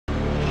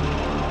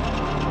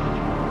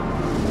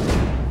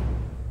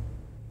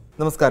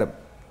നമസ്കാരം.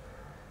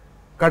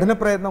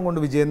 കഠിനപ്രയത്നം കൊണ്ട്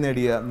വിജയം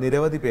നേടിയ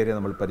നിരവധി പേരെ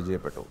നമ്മൾ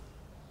പരിചയപ്പെട്ടു.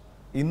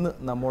 ഇന്ന്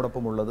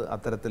നമ്മോടൊപ്പമുള്ളത്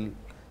അത്തരത്തിൽ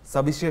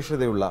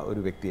സവിശേഷതയുള്ള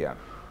ഒരു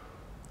വ്യക്തിയാണ്.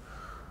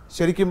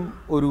 ശരിക്കും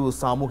ഒരു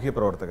സാമൂഹ്യ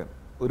പ്രവർത്തകൻ,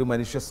 ഒരു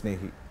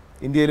മനുഷ്യസ്നേഹി,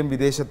 ഇന്ത്യയിലും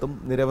വിദേശത്തും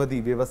നിരവധി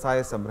വ്യവസായ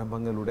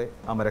സംരംഭങ്ങളുടെ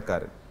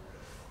അമരക്കാരൻ,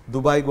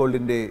 ദുബായ്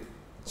ഗോൾഡിൻ്റെ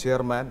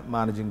chairman,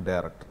 managing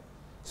director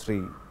Shri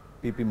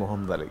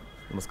P.P.Mohammed.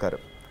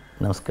 നമസ്കാരം.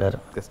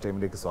 നമസ്കാരം. ഗസ്റ്റ്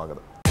ടൈമിലേക്ക്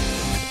സ്വാഗതം.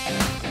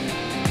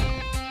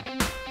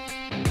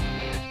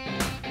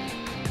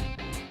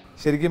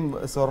 ശരിക്കും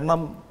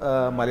സ്വർണം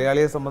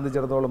മലയാളിയെ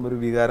സംബന്ധിച്ചിടത്തോളം ഒരു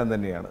വികാരം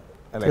തന്നെയാണ്,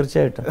 അല്ലേ?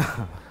 തീർച്ചയായിട്ടും.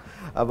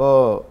 അപ്പോൾ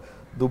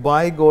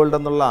ദുബായ് ഗോൾഡ്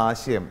എന്നുള്ള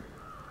ആശയം,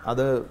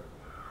 അത്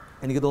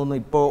എനിക്ക് തോന്നുന്നു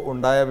ഇപ്പോൾ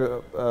ഉണ്ടായ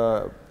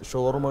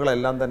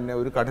ഷോറൂമുകളെല്ലാം തന്നെ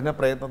ഒരു കഠിന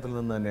പ്രയത്നത്തിൽ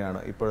നിന്ന്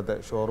തന്നെയാണ് ഇപ്പോഴത്തെ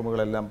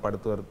ഷോറൂമുകളെല്ലാം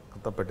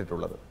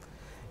പടുത്തുയർത്തപ്പെട്ടിട്ടുള്ളത്.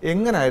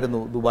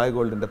 എങ്ങനെയായിരുന്നു ദുബായ്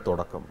ഗോൾഡിൻ്റെ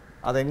തുടക്കം?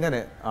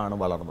 അതെങ്ങനെ ആണ്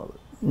വളർന്നത്?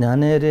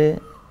 ഞാനൊരു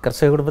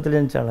കർഷക കുടുംബത്തിൽ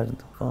ജനിച്ച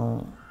ആളായിരുന്നു. അപ്പോൾ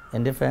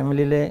എൻ്റെ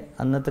ഫാമിലിയിലെ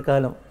അന്നത്തെ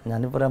കാലം,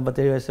 ഞാനിപ്പോൾ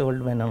 57 വയസ്സ്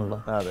ഓൾഡ്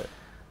മാനാണല്ലോ. അതെ.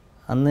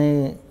 അന്ന്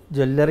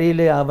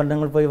ജ്വല്ലറിയിലെ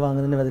ആഭരണങ്ങൾ പോയി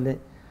വാങ്ങുന്നതിന് ബദല്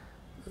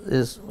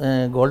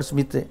ഗോൾഡ്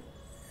സ്മിത്ത്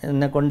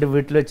എന്നെ കൊണ്ട്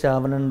വീട്ടിൽ വെച്ച്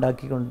ആഭരണം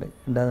ഉണ്ടാക്കിക്കൊണ്ട്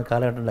ഉണ്ടാകുന്ന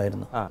കാലഘട്ടം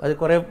ഉണ്ടായിരുന്നു. അത്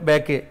കുറേ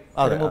ബാക്ക്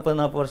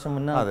 30-40 വർഷം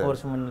മുന്നേ, 40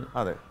 വർഷം മുന്നിൽ.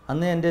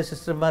 അന്ന് എൻ്റെ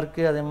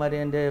സിസ്റ്റർമാർക്ക്, അതേമാതിരി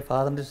എൻ്റെ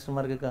ഫാദറിൻ്റെ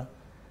സിസ്റ്റർമാർക്കൊക്കെ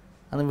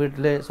അന്ന്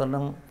വീട്ടിലെ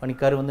സ്വർണം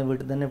പണിക്കാർ വന്ന്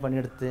വീട്ടിൽ തന്നെ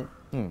പണിയെടുത്ത്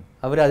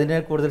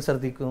അവരതിനെ കൂടുതൽ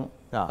ശ്രദ്ധിക്കും.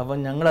 അപ്പം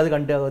ഞങ്ങളത്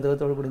കണ്ട്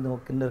കൗതുകത്തോടു കൂടി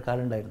നോക്കുന്ന ഒരു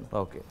കാലം ഉണ്ടായിരുന്നു.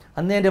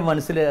 അന്ന് എൻ്റെ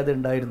മനസ്സിൽ അത്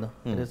ഉണ്ടായിരുന്നു,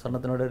 ഒരു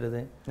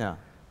സ്വർണത്തിനോടൊരിത്.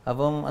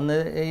 അപ്പം അന്ന്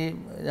ഈ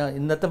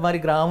ഇന്നത്തെ മാതിരി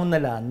ഗ്രാമം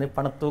എന്നല്ല, അന്ന്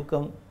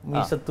പണത്തൂക്കം,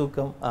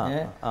 മീശത്തൂക്കം,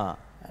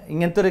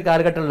 ഇങ്ങനത്തെ ഒരു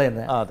കാലഘട്ടം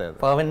ഉണ്ടായിരുന്നു.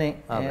 പവന്,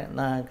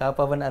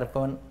 കാപ്പവൻ,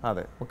 അരപ്പവൻ,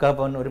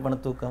 മുക്കാപ്പവൻ, ഒരു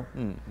പണത്തൂക്കം,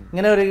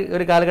 ഇങ്ങനെ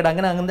ഒരു കാലഘട്ടം.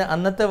 അങ്ങനെ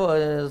അന്നത്തെ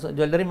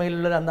ജ്വല്ലറി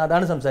മേഖലയിലുള്ള അന്ന്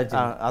അതാണ്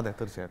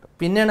സംസാരിച്ചത്.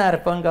 പിന്നെയാണ്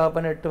അരപ്പവൻ,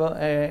 കാപ്പൻ,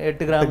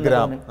 8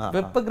 ഗ്രാം.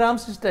 ഇപ്പൊ ഗ്രാം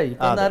സിസ്റ്റമായി.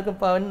 ഇപ്പൊ ആർക്കും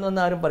പവൻ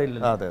ഒന്നും ആരും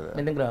പറയില്ലല്ലോ,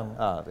 എന്റെ ഗ്രാമം.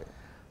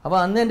 അപ്പോൾ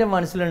അന്ന് എൻ്റെ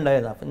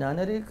മനസ്സിലുണ്ടായത്. അപ്പം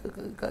ഞാനൊരു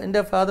എൻ്റെ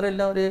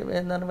ഫാദറെല്ലാം ഒരു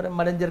എന്താണ് പറയുക,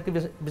 മലഞ്ചരക്ക്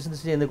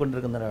ബിസിനസ്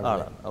ചെയ്തുകൊണ്ടിരിക്കുന്ന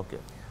ഒരാളാണ്.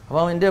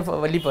 അപ്പോൾ എൻ്റെ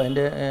വലിയപ്പ,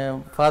 എൻ്റെ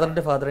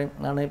ഫാദറിൻ്റെ ഫാദറേയും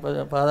ആണ്. ഇപ്പോൾ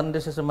ഫാദറിൻ്റെ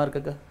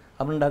സിസ്റ്റർമാർക്കൊക്കെ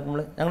അവിടെ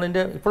ഉണ്ടാക്കുമ്പോൾ ഞങ്ങൾ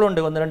എൻ്റെ ഇപ്പോഴും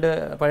ഉണ്ട് 1-2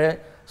 പഴയ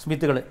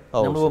സ്മിത്തുകൾ,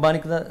 നമ്മൾ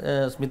ബഹുമാനിക്കുന്ന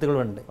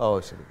സ്മിത്തുകളുണ്ട്.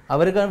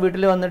 അവർക്ക്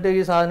വീട്ടിൽ വന്നിട്ട്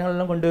ഈ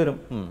സാധനങ്ങളെല്ലാം കൊണ്ടുവരും,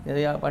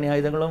 പണി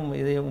ആയുധങ്ങളും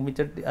ഇത്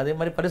ഉമ്മിച്ചട്ടി,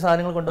 അതേമാതിരി പല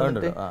സാധനങ്ങൾ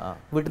കൊണ്ടുവന്നിട്ട്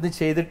വീട്ടിൽ നിന്ന്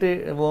ചെയ്തിട്ട്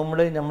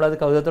പോകുമ്പോൾ നമ്മളത്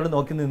കൗതുകത്തോടെ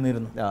നോക്കി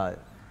നിന്നിരുന്നു.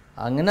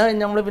 അങ്ങനെ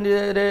നമ്മൾ പിന്നെ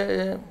ഒരു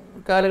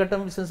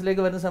കാലഘട്ടം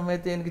ബിസിനസ്സിലേക്ക് വരുന്ന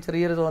സമയത്ത് എനിക്ക്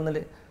ചെറിയൊരു തോന്നൽ,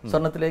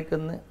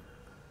 സ്വർണത്തിലേക്കൊന്ന്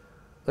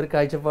ഒരു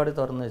കാഴ്ചപ്പാട്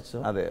തുറന്നു വെച്ചു.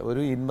 അതെ,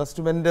 ഒരു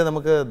ഇൻവെസ്റ്റ്മെന്റ്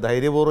നമുക്ക്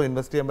ധൈര്യപൂർവ്വം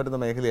ഇൻവെസ്റ്റ് ചെയ്യാൻ പറ്റുന്ന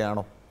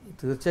മേഖലയാണോ?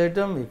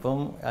 തീർച്ചയായിട്ടും. ഇപ്പം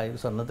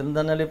സ്വർണത്തിൽ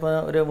തന്നെ ഇപ്പോൾ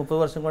ഒരു 30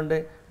 വർഷം കൊണ്ട്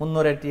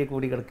 300 ഇരട്ടിയെ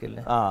കൂടി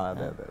കിടക്കില്ലേ?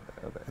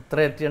 എത്ര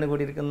ഇരട്ടിയാണ്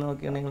കൂടിയിരിക്കുന്നത്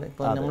നോക്കുകയാണെങ്കിൽ,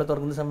 ഇപ്പം നമ്മൾ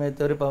തുറക്കുന്ന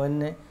സമയത്ത് ഒരു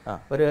പവന്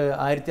ഒരു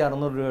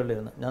 1600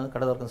 രൂപയുള്ളായിരുന്നു ഞാൻ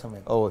കട തുറക്കുന്ന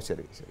സമയത്ത്.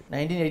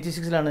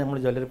 1986 നമ്മൾ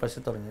ജ്വല്ലറി പശ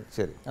തുടങ്ങിയത്.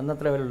 അന്ന്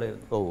അത്ര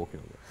വിലയുള്ളായിരുന്നു.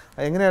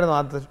 എങ്ങനെയായിരുന്നു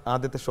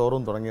ആദ്യത്തെ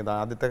ഷോറൂം തുടങ്ങിയത്?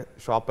 ആദ്യത്തെ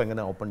ഷോപ്പ്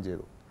എങ്ങനെ ഓപ്പൺ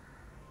ചെയ്തു?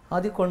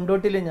 ആദ്യം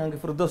കൊണ്ടോട്ടിൽ ഞങ്ങൾക്ക്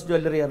ഫിർദോസ്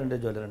ജ്വല്ലറി ആറിൻ്റെ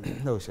ജ്വല്ലറി ഉണ്ട്.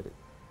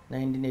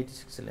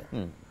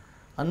 1986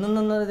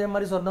 അന്നൊന്നും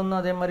അതേമാതിരി സ്വർണ്ണമൊന്നും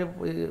അതേമാതിരി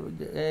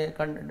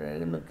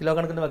കിലോ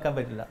കണക്കിന് വെക്കാൻ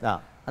പറ്റില്ല.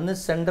 അന്ന്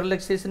സെൻട്രൽ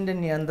എക്സൈസിൻ്റെ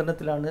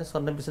നിയന്ത്രണത്തിലാണ്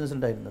സ്വർണ്ണ ബിസിനസ്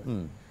ഉണ്ടായിരുന്നത്.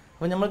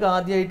 അപ്പോൾ ഞങ്ങൾക്ക്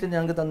ആദ്യമായിട്ട്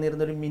ഞങ്ങൾക്ക്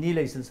തന്നിരുന്ന ഒരു മിനി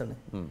ലൈസൻസ് ആണ്.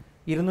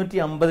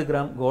 250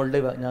 ഗ്രാം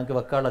ഗോൾഡ് ഞങ്ങൾക്ക്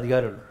വെക്കാനുള്ള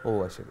അധികാരമുള്ളൂ.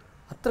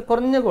 അത്ര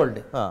കുറഞ്ഞ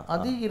ഗോൾഡ്.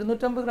 അത്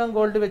 250 ഗ്രാം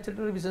ഗോൾഡ്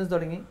വെച്ചിട്ടൊരു ബിസിനസ്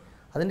തുടങ്ങി.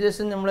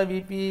 അതിനുശേഷം നമ്മളെ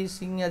VP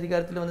സിംഗ്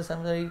അധികാരത്തിൽ വന്ന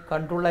സമയത്ത് ഈ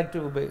കൺട്രോൾ ആക്ട്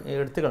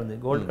എടുത്തു കളഞ്ഞു,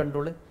 ഗോൾഡ്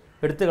കൺട്രോൾ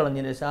എടുത്തു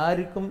കളഞ്ഞതിന് ശേഷം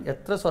ആർക്കും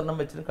എത്ര സ്വർണം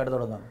വെച്ചിട്ടും കട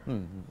തുടങ്ങാം.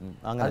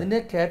 അതിൻ്റെ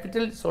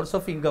ക്യാപിറ്റൽ സോഴ്സ്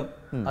ഓഫ് ഇൻകം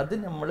അത്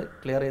നമ്മൾ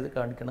ക്ലിയർ ചെയ്ത്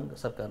കാണിക്കണം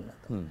സർക്കാരിന്.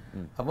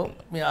 അപ്പം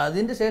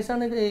അതിൻ്റെ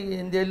ശേഷമാണ്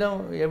ഇന്ത്യയിലും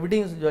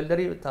എവിടെയും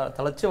ജ്വല്ലറി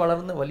തളച്ച്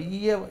വളർന്ന്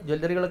വലിയ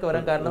ജ്വല്ലറികളൊക്കെ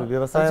വരാൻ കാരണം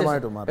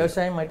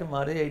വ്യവസായമായിട്ട്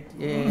മാറി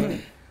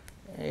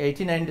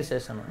 89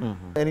 ശേഷമാണ്.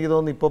 എനിക്ക്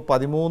തോന്നുന്നു ഇപ്പോൾ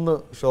 13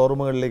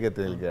 ഷോറൂമുകളിലേക്ക്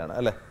എത്തി നിൽക്കുകയാണ്,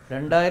 അല്ലേ?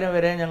 2000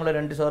 വരെ ഞങ്ങൾ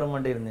 2 ഷോറൂം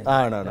കൊണ്ടിരുന്നു.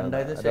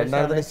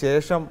 2000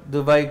 ശേഷം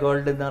ദുബായ്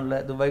ഗോൾഡ് എന്നുള്ള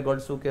ദുബായ്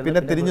ഗോൾഡ് സൂക്ക്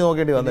പിന്നെ തിരിഞ്ഞു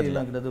നോക്കേണ്ടി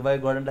വന്നിട്ടില്ല.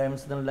 ദുബായ് ഗോൾഡൻ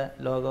ഡയമണ്ട്സ് എന്നുള്ള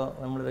ലോഗോ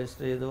നമ്മൾ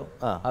രജിസ്റ്റർ ചെയ്തു.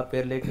 ആ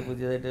പേരിലേക്ക്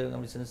പുതിയതായിട്ട്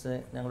ബിസിനസ്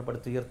ഞങ്ങൾ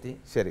പടുത്തുയർത്തി.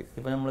 ശരി.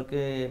 ഇപ്പൊ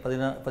നമ്മൾക്ക്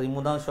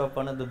 13ാം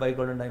ഷോപ്പാണ് ദുബായ്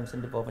ഗോൾഡൻ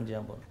ഡയമണ്ട്സിന്റെ ഓപ്പൺ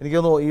ചെയ്യാൻ പോകുന്നത്. എനിക്ക്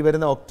തോന്നുന്നു ഈ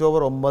വരുന്ന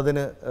ഒക്ടോബർ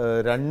 9-ന്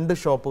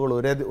 2 ഷോപ്പുകൾ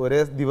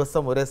ഒരേ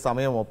ദിവസം ഒരേ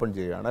സമയം ഓപ്പൺ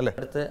ചെയ്യുകയാണ്, അല്ലേ?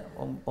 അടുത്ത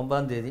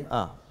 9-ാം തീയതി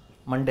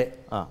മൺഡേ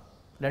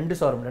 2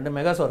 ഷോറൂം, 2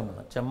 മെഗാ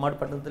ഷോറൂമാണ്. ചെമ്മാട്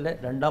പട്ടണത്തിലെ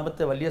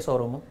 2ാമത്തെ വലിയ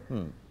ഷോറൂമും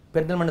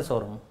പെരിന്തൽമണ്ണ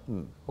ഷോറൂമും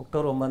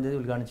ഒക്ടോബർ 9-ാം തീയതി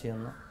ഉദ്ഘാടനം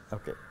ചെയ്യുന്നു.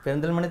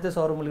 പെരിന്തൽമണ്ണത്തെ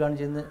ഷോറൂം ഉദ്ഘാടനം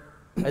ചെയ്യുന്ന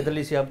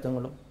ഹൈദരലി ശിഹാബ്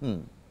തങ്ങളും,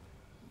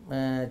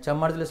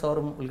 ചെമ്മാടത്തിലെ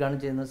ഷോറൂം ഉദ്ഘാടനം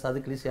ചെയ്യുന്ന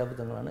സാദിഖ് അലി ശിഹാബ്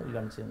തങ്ങളാണ്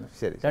ഉദ്ഘാടനം ചെയ്യുന്നത്.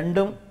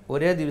 രണ്ടും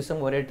ഒരേ ദിവസം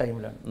ഒരേ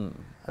ടൈമിലാണ്.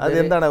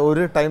 അതെന്താണ്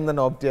ഒരു ടൈം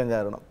തന്നെ ഓപ്റ്റ് ചെയ്യാൻ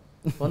കാരണം?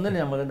 ഒന്നില്ല,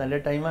 നമുക്ക് നല്ല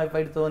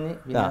ടൈമായിട്ട് തോന്നി.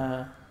 പിന്നെ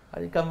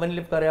അത് കമ്പനിയിൽ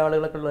കുറേ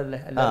ആളുകളൊക്കെ ഉള്ളതല്ലേ,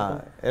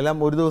 എല്ലാം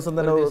ഒരു ദിവസം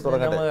തന്നെ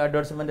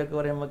അഡ്വർടൈസ്മെന്റ് ഒക്കെ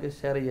പറയാൻ നമുക്ക്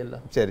ഷെയർ ചെയ്യല്ലോ.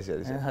 ശരി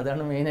ശരി,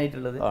 അതാണ് മെയിൻ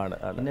ആയിട്ടുള്ളത്.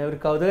 പിന്നെ ഒരു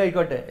കൗതുകം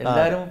ആയിക്കോട്ടെ,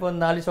 എല്ലാവരും ഇപ്പൊ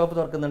 4 ഷോപ്പ്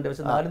തുറക്കുന്നുണ്ട്,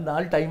 പക്ഷെ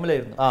 4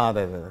 ടൈമിലായിരുന്നു.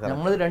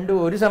 നമ്മൾ രണ്ടും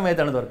ഒരു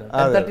സമയത്താണ്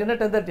തുറക്കുന്നത്, 10:30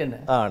 10:30 തന്നെ.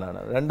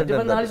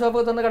 4 ഷോപ്പ്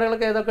തുറന്ന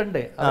കടകളൊക്കെ ഏതൊക്കെ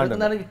ഉണ്ട്, അവർക്ക്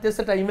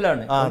വ്യത്യസ്ത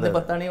ടൈമിലാണ്. ഒന്ന്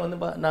 10 മണി, ഒന്ന്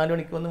 4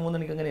 മണിക്ക്, ഒന്ന് 3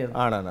 മണിക്ക്,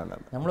 അങ്ങനെയായിരുന്നു.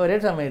 നമ്മൾ ഒരേ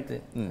സമയത്ത്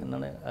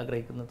എന്നാണ്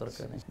ആഗ്രഹിക്കുന്നത്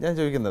തുറക്കാൻ. ഞാൻ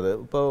ചോദിക്കുന്നത്,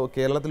 ഇപ്പോൾ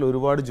കേരളത്തിൽ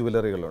ഒരുപാട്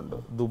ജുവലറികളുണ്ട്.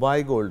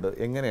 ദുബായ് ഗോൾഡ്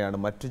എങ്ങനെയാണ്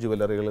മറ്റു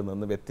ജുവലറികളിൽ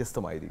നിന്ന്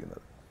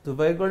വ്യത്യസ്തമായിരിക്കുന്നത്?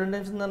 ദുബായ് ഗോൾഡിൻ്റെ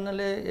എന്ന് പറഞ്ഞാൽ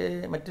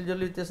മറ്റു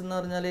ജ്വല്ലറി വ്യത്യാസം എന്ന്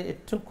പറഞ്ഞാൽ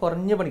ഏറ്റവും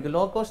കുറഞ്ഞ പണിക്ക്,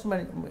 ലോ കോസ്റ്റ്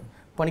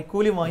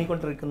പണിക്കൂലി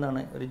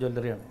വാങ്ങിക്കൊണ്ടിരിക്കുന്നതാണ് ഒരു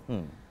ജ്വല്ലറിയാണ്.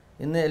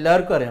 ഇന്ന്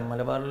എല്ലാവർക്കും അറിയാം,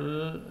 മലബാറിൽ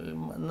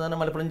എന്ന് പറഞ്ഞാൽ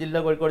മലപ്പുറം ജില്ല,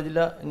 കോഴിക്കോട്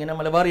ജില്ല, ഇങ്ങനെ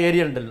മലബാർ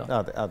ഏരിയ ഉണ്ടല്ലോ.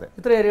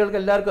 ഇത്ര ഏരിയകൾക്ക്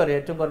എല്ലാവർക്കും അറിയാം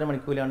ഏറ്റവും കുറഞ്ഞ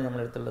പണിക്കൂലിയാണ്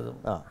ഞങ്ങളുടെ അടുത്തുള്ളത്.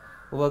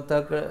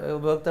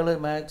 ഉപഭോക്താക്കൾ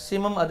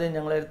മാക്സിമം അത്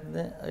ഞങ്ങളെ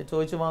അടുത്ത്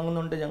ചോദിച്ച്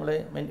വാങ്ങുന്നുണ്ട്. ഞങ്ങൾ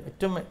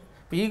ഏറ്റവും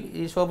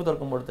ഈ ഷോപ്പ്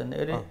തുറക്കുമ്പോൾ തന്നെ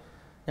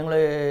ഞങ്ങൾ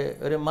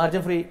ഒരു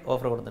മാർജിൻ ഫ്രീ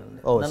ഓഫർ കൊടുത്തിട്ടുണ്ട്.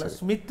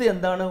 സ്മിത്ത്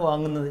എന്താണ്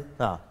വാങ്ങുന്നത്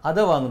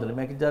അതോ വാങ്ങുന്നില്ല,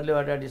 മേക്കിംഗ് ചാർജിൽ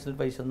വേണ്ട അഡീഷണൽ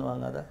പൈസ ഒന്നും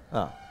വാങ്ങാതെ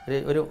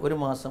ഒരു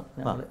മാസം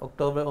ഞങ്ങൾ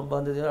ഒക്ടോബർ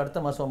 9 തീയതി, അടുത്ത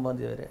മാസം 9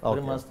 തീയതി വരെ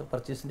ഒരു മാസത്തെ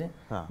പർച്ചേസിന്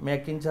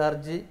മേക്കിംഗ്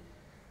ചാർജ്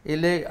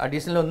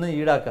അഡീഷണൽ ഒന്നും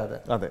ഈടാക്കാതെ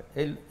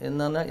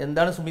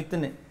എന്താണ്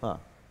സ്മിത്തിന്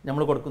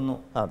നമ്മൾ കൊടുക്കുന്നു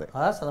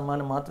ആ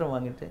ശതമാനം മാത്രം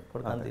വാങ്ങിയിട്ട്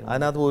കൊടുക്കാൻ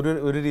അതിനകത്ത്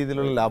ഒരു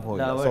രീതിയിലുള്ള ലാഭം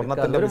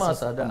ഒരു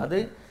മാസം. അത്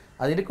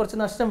അതിൽ കുറച്ച്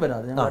നഷ്ടം വരും.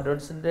 അത് ഞങ്ങൾ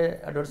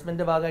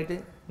അഡ്വർടൈസ്മെന്റിന്റെ ഭാഗമായിട്ട്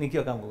നീക്കി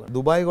വെക്കാൻ പോകും.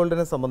 ദുബായ്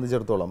ഗോൾഡിനെ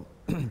സംബന്ധിച്ചിടത്തോളം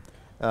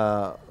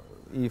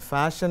ഈ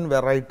ഫാഷൻ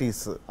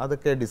വെറൈറ്റീസ്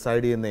അതൊക്കെ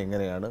ഡിസൈഡ് ചെയ്യുന്നത്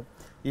എങ്ങനെയാണ്?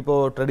 ഇപ്പോൾ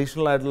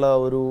ട്രഡീഷണൽ ആയിട്ടുള്ള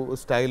ഒരു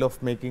സ്റ്റൈൽ ഓഫ്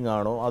മേക്കിംഗ്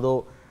ആണോ, അതോ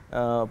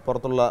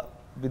പുറത്തുള്ള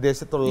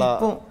വിദേശത്തുള്ള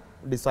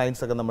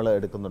ഡിസൈൻസ് ഒക്കെ നമ്മൾ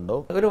എടുക്കുന്നുണ്ടോ?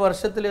 ഒരു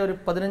വർഷത്തിലെ ഒരു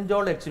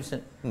 15ഓളം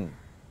എക്സിബിഷൻ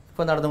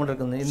ഇപ്പോൾ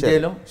നടന്നുകൊണ്ടിരിക്കുന്നത്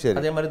ഇന്ത്യയിലും,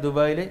 അതേമാതിരി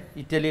ദുബായില്,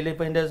 ഇറ്റലിയിൽ,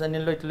 ഇപ്പോൾ ഇന്ത്യ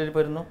സന്നിലോ ഇറ്റലിയിൽ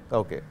പോയിരുന്നു.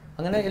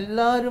 അങ്ങനെ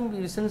എല്ലാവരും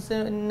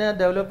ബിസിനസിനെ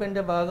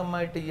ഡെവലപ്മെന്റിന്റെ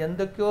ഭാഗമായിട്ട്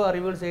എന്തൊക്കെയോ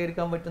അറിവുകൾ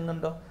ശേഖരിക്കാൻ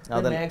പറ്റുന്നുണ്ടോ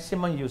അത്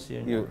മാക്സിമം യൂസ്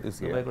ചെയ്യും.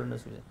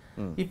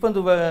 ഇപ്പം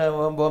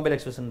ബോംബെയിൽ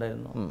എക്സിബിഷൻ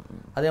ഉണ്ടായിരുന്നു,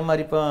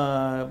 അതേമാതിരി ഇപ്പൊ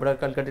ഇവിടെ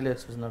കൽക്കട്ടയിൽ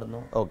എക്സിബിഷൻ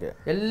നടന്നു.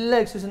 എല്ലാ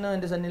എക്സിബിഷനും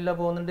എന്റെ സന്നില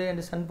പോകുന്നുണ്ട്,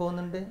 എന്റെ സൺ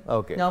പോകുന്നുണ്ട്,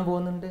 ഞാൻ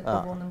പോകുന്നുണ്ട്.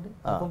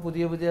 അപ്പം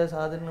പുതിയ പുതിയ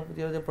സാധനങ്ങൾ,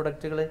 പുതിയ പുതിയ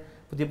പ്രൊഡക്റ്റുകൾ,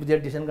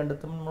 പുതിയ ഡിസൈൻ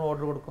കണ്ടെത്തുമ്പോൾ നമ്മൾ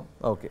ഓർഡർ കൊടുക്കും.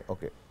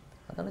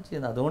 അതാണ്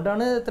ചെയ്യുന്നത്.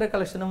 അതുകൊണ്ടാണ് ഇത്ര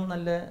കളക്ഷനും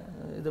നല്ല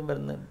ഇതും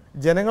വരുന്നത്.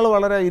 ജനങ്ങൾ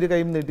വളരെ ഇരു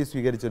കൈയും നീട്ടി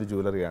സ്വീകരിച്ച ഒരു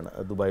ജ്വല്ലറിയാണ്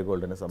ദുബായ്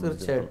ഗോൾഡിനെ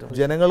സംബന്ധിച്ച്.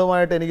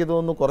 ജനങ്ങളുമായിട്ട് എനിക്ക്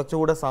തോന്നുന്നു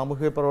കുറച്ചുകൂടെ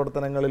സാമൂഹിക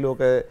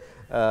പ്രവർത്തനങ്ങളിലൊക്കെ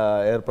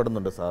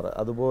ഏർപ്പെടുന്നുണ്ട് സാർ.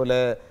 അതുപോലെ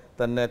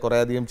തന്നെ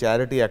കുറേയധികം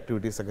ചാരിറ്റി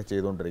ആക്ടിവിറ്റീസ് ഒക്കെ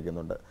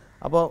ചെയ്തുകൊണ്ടിരിക്കുന്നുണ്ട്.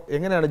 അപ്പോൾ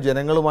എങ്ങനെയാണ്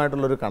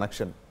ജനങ്ങളുമായിട്ടുള്ളൊരു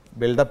കണക്ഷൻ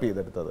ബിൽഡപ്പ്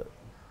ചെയ്തെടുത്തത്?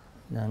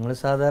 ഞങ്ങൾ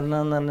സാധാരണ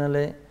എന്ന് പറഞ്ഞാൽ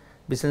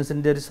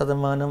ബിസിനസ്സിൻ്റെ ഒരു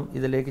ശതമാനം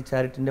ഇതിലേക്ക്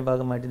ചാരിറ്റിൻ്റെ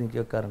ഭാഗമായിട്ട് നീക്കി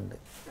വെക്കാറുണ്ട്.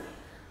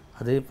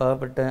 അത്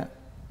പാവപ്പെട്ട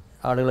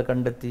ആളുകളെ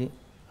കണ്ടെത്തി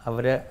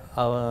അവരെ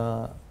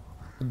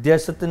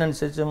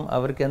ഉദ്ദേശത്തിനനുസരിച്ചും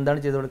അവർക്ക് എന്താണ്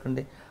ചെയ്തു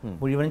കൊടുക്കേണ്ടത്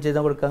മുഴുവനും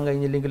ചെയ്തു കൊടുക്കാൻ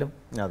കഴിഞ്ഞില്ലെങ്കിലും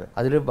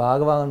അതിലൊരു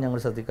ഭാഗഭാഗം ഞങ്ങൾ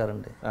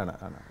ശ്രദ്ധിക്കാറുണ്ട്.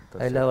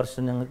 എല്ലാ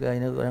വർഷവും ഞങ്ങൾക്ക്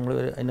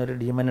അതിനൊരു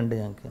ഡീമൻ ഉണ്ട്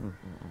ഞങ്ങൾക്ക്.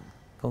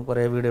 ഇപ്പം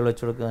കുറേ വീടുകൾ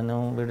വെച്ച്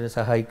കൊടുക്കാനും വീടിനെ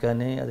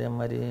സഹായിക്കാൻ,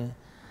 അതേമാതിരി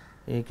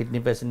ഈ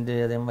കിഡ്നി പേഷ്യൻ്റ്,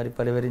 അതേമാതിരി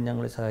പലവരും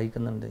ഞങ്ങൾ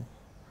സഹായിക്കുന്നുണ്ട്.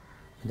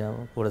 പിന്നെ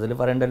കൂടുതൽ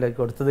പറയണ്ടല്ലോ,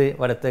 കൊടുത്തത്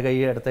വലത്തെ കൈ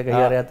ഇടത്തെ കൈ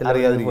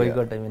അറിയാത്തില്ല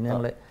പോയിക്കോട്ടെ. പിന്നെ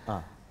ഞങ്ങൾ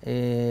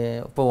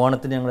ഇപ്പോൾ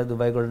ഓണത്തിന് ഞങ്ങൾ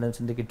ദുബായ്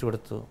ഗോൾഡൻസിൻ്റെ കിറ്റ്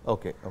കൊടുത്തു.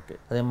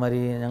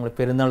 അതേമാതിരി ഞങ്ങൾ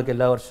പെരുന്നാൾക്ക്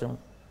എല്ലാ വർഷവും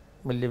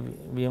വലിയ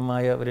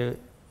ഭീമമായ ഒരു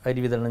അരി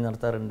വിതരണം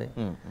നടത്താറുണ്ട്.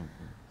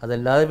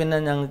 അതല്ലാതെ പിന്നെ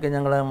ഞങ്ങൾക്ക്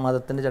ഞങ്ങളെ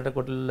മതത്തിൻ്റെ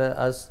ചട്ടക്കൂട്ടിലുള്ള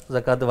ആ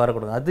സക്കാത്ത് വേറെ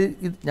കൊടുക്കും.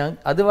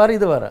 അത് വേറെ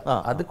ഇത് വേറെ,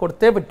 അത്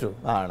കൊടുത്തേ പറ്റൂ.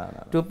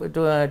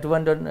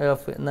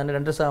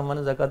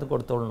 2% സക്കാത്ത്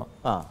കൊടുത്തോളണം.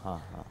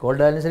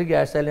 ഗോൾഡ് ആയാലും ശരി,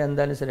 ക്യാഷ് ആയാലും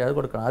എന്തായാലും ശരി, അത്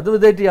കൊടുക്കണം. അത്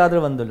ഇതായിട്ട്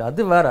യാതൊരു ബന്ധമില്ല,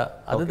 അത് വേറെ,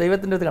 അത്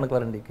ദൈവത്തിൻ്റെ അടുത്ത് കണക്ക്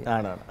പറയണ്ടേക്ക്.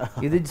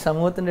 ഇത്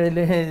സമൂഹത്തിൻ്റെ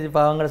ഇടയിൽ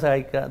പാവങ്ങളെ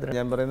സഹായിക്കുക.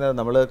 ഞാൻ പറയുന്നത്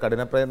നമ്മൾ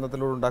കഠിന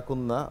പ്രയത്നത്തിലൂടെ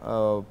ഉണ്ടാക്കുന്ന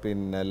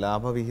പിന്നെ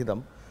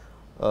ലാഭവിഹിതം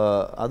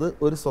അത്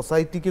ഒരു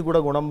സൊസൈറ്റിക്ക് കൂടെ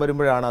ഗുണം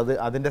വരുമ്പോഴാണ്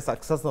അതിൻ്റെ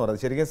സക്സസ് എന്ന്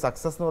പറയുന്നത്. ശരിക്കും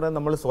സക്സസ് എന്ന് പറയുന്നത്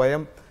നമ്മൾ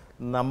സ്വയം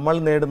നമ്മൾ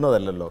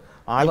നേടുന്നതല്ലല്ലോ,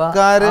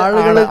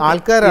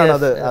 ആൾക്കാരാണ്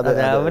അത്.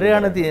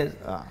 അവരെയാണ്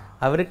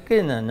അവർക്ക്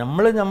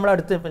നമ്മളെ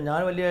അടുത്ത് ഇപ്പം ഞാൻ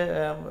വലിയ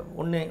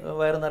ഉണ്ണി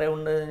വയറ് നിറയെ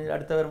ഉണ്ട്,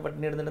 അടുത്ത വരെ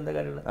പട്ടിണി ഇടുന്നിട്ട് എന്താ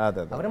കാര്യമുള്ള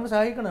അവരെ നമ്മൾ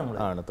സഹായിക്കണം. നമ്മൾ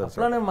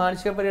അപ്പോഴാണ്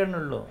മാനസിക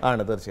പരിഗണനയുള്ളൂ.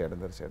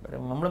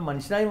 തീർച്ചയായിട്ടും നമ്മൾ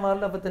മനുഷ്യനായി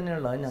മാറില്ല അപ്പം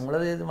തന്നെയുള്ള.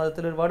 ഞങ്ങളത്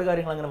മതത്തിൽ ഒരുപാട്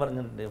കാര്യങ്ങൾ അങ്ങനെ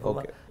പറഞ്ഞിട്ടുണ്ട്.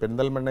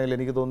 പെരിന്തൽമണ്ണയിൽ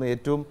എനിക്ക് തോന്നുന്നു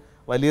ഏറ്റവും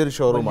വലിയൊരു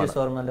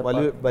ഷോറൂമാണ്,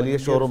 വലിയ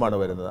ഷോറൂമാണ്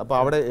വരുന്നത്. അപ്പോൾ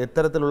അവിടെ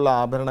എത്തരത്തിലുള്ള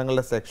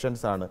ആഭരണങ്ങളുടെ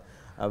സെക്ഷൻസ് ആണ്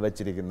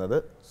വെച്ചിരിക്കുന്നത്?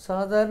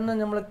 സാധാരണ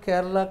നമ്മൾ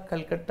കേരള,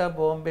 കൽക്കട്ട,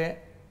 ബോംബെ,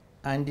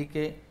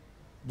 ആൻറ്റിക്ക്,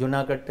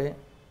 ജുനാക്കട്ട്,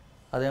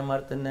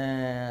 അതേമാതിരി തന്നെ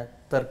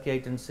ടർക്കി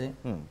ഐറ്റംസ്,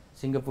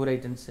 സിംഗപ്പൂർ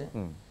ഐറ്റംസ്,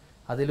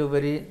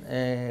 അതിലുപരി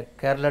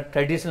കേരള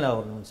ട്രഡീഷണൽ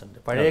ഓർണമെന്റ്സ് ഉണ്ട്,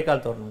 പഴയ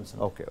കാലത്ത് ഓർണമെന്റ്സ്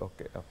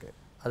ഉണ്ട്.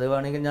 അത്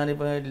വേണമെങ്കിൽ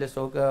ഞാനിപ്പോൾ ഇല്ല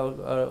സ്റ്റോക്ക്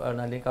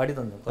അല്ലെങ്കിൽ കാടി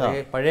തന്നു.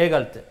 പഴയ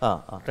കാലത്ത്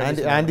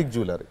ആന്റിക്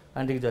ജ്വല്ലറി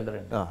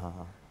ഉണ്ട്.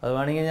 അത്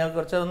വേണമെങ്കിൽ ഞാൻ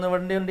കുറച്ച് അതൊന്ന്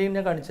വണ്ടി ഉണ്ടെങ്കിൽ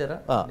ഞാൻ കാണിച്ചു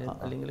തരാം.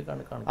 അല്ലെങ്കിൽ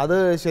അത്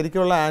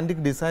ശരിക്കുള്ള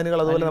ആന്റിക് ഡിസൈനുകൾ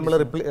അതുപോലെ നമ്മൾ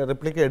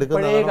റിപ്ലിക്ക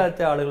എടുക്കുന്ന പഴയ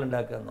കാലത്തെ ആളുകൾ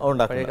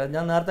ഉണ്ടാക്കുന്ന പഴയ കാലത്ത്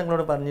ഞാൻ നേരത്തെ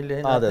നിങ്ങളോട് പറഞ്ഞില്ലേ,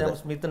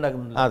 സ്മിത്ത്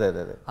ഉണ്ടാക്കുന്നില്ല,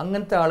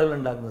 അങ്ങനത്തെ ആളുകൾ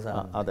ഉണ്ടാക്കുന്ന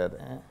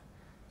സാധനം.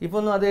 ഇപ്പൊ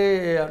ഒന്നും അത്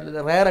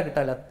റയറാ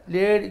കിട്ടാല്ല.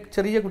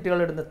 ചെറിയ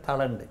കുട്ടികളുടെ ഇടുന്ന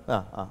തളുണ്ട്,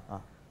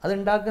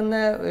 അതുണ്ടാക്കുന്ന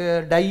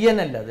ഡൈ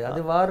തന്നെയല്ല,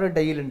 അത് വേറൊരു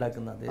ഡൈയിൽ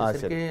ഉണ്ടാക്കുന്നത്.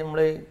 ശരിക്കും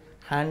നമ്മൾ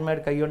ഹാൻഡ്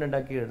മെയ്ഡ് കൈ കൊണ്ട്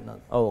ഉണ്ടാക്കി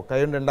ഇടുന്നത്.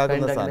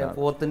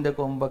 പോത്തിന്റെ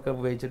കൊമ്പൊക്കെ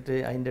ഉപയോഗിച്ചിട്ട്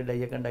അതിന്റെ ഡൈ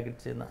ഒക്കെ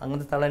ഉണ്ടാക്കിയിട്ട് ചെയ്യുന്ന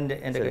അങ്ങനത്തെ സ്ഥലം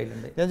എൻ്റെ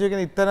കയ്യിലുണ്ട്.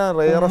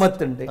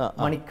 ഉമ്മത്തുണ്ട്,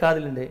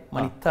 മണിക്കാതിലുണ്ട്,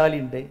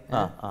 മണിത്താലിണ്ട്.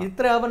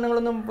 ഇത്ര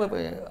ആഭരണങ്ങളൊന്നും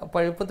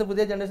ഇപ്പോഴത്തെ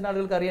പുതിയ ജനറേഷൻ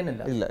ആളുകൾക്ക്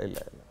അറിയാനില്ല.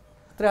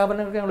 ഇത്ര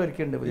ആഭരണങ്ങളൊക്കെ ഞങ്ങൾ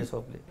ഒരുക്കിയിട്ടുണ്ട് പുതിയ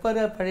ഷോപ്പിൽ. ഇപ്പൊ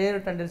പഴയ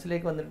ഒരു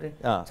ടെൻഡൻസിലേക്ക് വന്നിട്ട്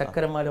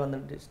ചക്കരമാല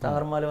വന്നിട്ടുണ്ട്,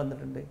 സ്റ്റാർമാല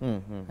വന്നിട്ടുണ്ട്.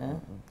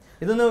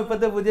 ഇതൊന്നും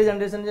ഇപ്പോഴത്തെ പുതിയ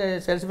ജനറേഷൻ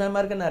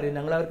സെയിൽസ്മാൻമാർക്ക് തന്നെ അറിയാം.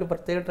 ഞങ്ങൾ അവർക്ക്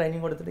പ്രത്യേക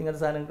ട്രെയിനിങ് കൊടുത്തിട്ട്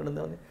ഇങ്ങനത്തെ സാധനം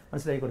കിട്ടുന്ന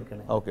മനസ്സിലാക്കി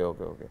കൊടുക്കണം. Okay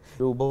okay okay.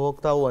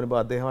 ഉപഭോക്താവ്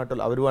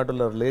അദ്ദേഹമായിട്ടുള്ള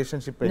അവരുമായിട്ടുള്ള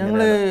റിലേഷൻഷിപ്പ്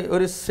ഞങ്ങൾ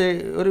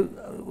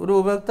ഒരു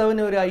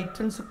ഉപഭോക്താവിന് ഒരു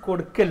ഐറ്റംസ്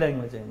കൊടുക്കല്ല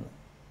ഞങ്ങൾ ചെയ്യുന്നത്.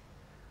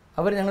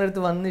 അവർ ഞങ്ങളുടെ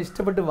അടുത്ത് വന്ന്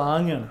ഇഷ്ടപ്പെട്ട്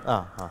വാങ്ങുകയാണ്.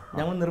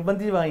 ഞങ്ങൾ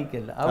നിർബന്ധിച്ച്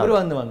വാങ്ങിക്കല്ല, അവർ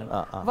വന്ന് വാങ്ങണം.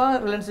 അപ്പോൾ ആ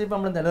റിലേഷൻഷിപ്പ്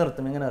നമ്മൾ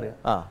നിലനിർത്തും. എങ്ങനെ അറിയാം?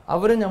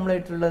 അവരും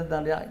നമ്മളായിട്ടുള്ള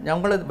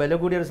ഞങ്ങൾ വില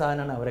കൂടിയ ഒരു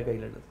സാധനമാണ് അവരെ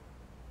കയ്യിലുള്ളത്.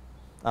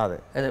 അതെ,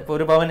 ഇപ്പോൾ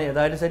ഒരു പവന്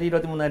ഏതായാലും ശരി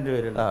 23,000 രൂപ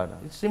വരെയുള്ള,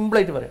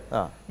 സിമ്പിളായിട്ട് പറയാം,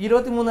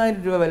 23,000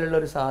 രൂപ വിലയുള്ള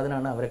ഒരു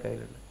സാധനമാണ് അവരെ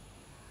കയ്യിലുള്ളത്.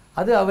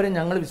 അത് അവർ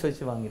ഞങ്ങൾ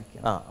വിശ്വസിച്ച്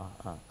വാങ്ങിയിരിക്കുക.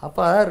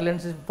 അപ്പോൾ ആ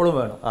റിലേഷൻഷിപ്പ് ഇപ്പോഴും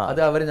വേണം. അത്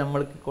അവർ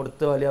നമ്മൾക്ക്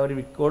കൊടുത്തോ അല്ലെങ്കിൽ അവർ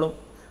വിൽക്കോളും,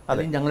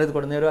 അല്ലെങ്കിൽ ഞങ്ങളിത്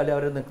കൊടുന്നേരോ അല്ലെങ്കിൽ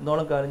അവർ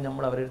നിൽക്കുന്നോളം കാലം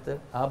നമ്മൾ അവരെടുത്ത്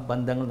ആ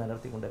ബന്ധങ്ങൾ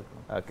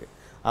നിലനിർത്തിക്കൊണ്ടിരിക്കണം. ഓക്കെ,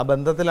 ആ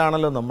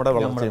ബന്ധത്തിലാണല്ലോ നമ്മുടെ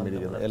വളർച്ചയും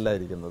ഇരിക്കുന്നത്, എല്ലാം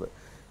ഇരിക്കുന്നത്.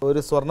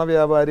 ഒരു സ്വർണ്ണ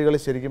വ്യാപാരികൾ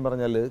ശരിക്കും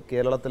പറഞ്ഞാൽ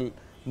കേരളത്തിൽ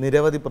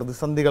നിരവധി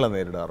പ്രതിസന്ധികളെ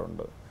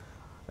നേരിടാറുണ്ട്.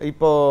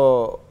 ഇപ്പോൾ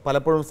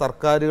പലപ്പോഴും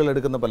സർക്കാരുകൾ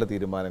എടുക്കുന്ന പല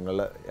തീരുമാനങ്ങൾ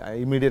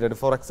ഇമ്മീഡിയറ്റ് ആയിട്ട്,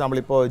 ഫോർ എക്സാമ്പിൾ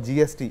ഇപ്പോൾ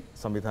GST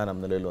സംവിധാനം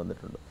നിലവിൽ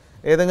വന്നിട്ടുണ്ട്.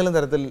 ഏതെങ്കിലും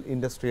തരത്തിൽ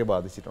ഇൻഡസ്ട്രിയെ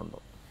ബാധിച്ചിട്ടുണ്ടോ?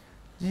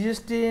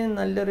 GST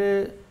നല്ലൊരു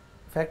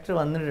ഫാക്ടർ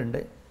വന്നിട്ടുണ്ട്,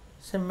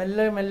 പക്ഷെ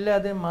മെല്ലെ മെല്ലെ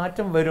അത്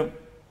മാറ്റം വരും.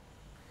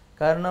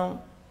 കാരണം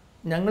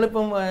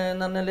ഞങ്ങളിപ്പം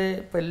എന്ന് പറഞ്ഞാൽ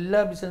ഇപ്പം എല്ലാ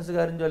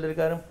ബിസിനസ്സുകാരും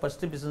ജ്വല്ലറിക്കാരും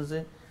ഫസ്റ്റ് ബിസിനസ്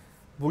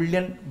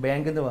ബുള്ളിയൻ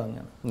ബാങ്കിൽ നിന്ന്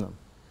വാങ്ങുകയാണ്.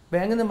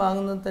 ബാങ്കിൽ നിന്ന്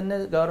വാങ്ങുന്നത് തന്നെ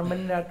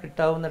ഗവൺമെൻറ്റിന്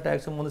കിട്ടാവുന്ന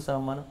ടാക്സ്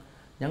 3%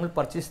 ഞങ്ങൾ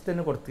പർച്ചേസ്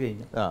തന്നെ കൊടുത്തു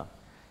കഴിഞ്ഞു.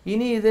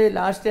 ഇനി ഇത്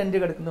ലാസ്റ്റ് എൻഡ്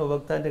കിടക്കുന്ന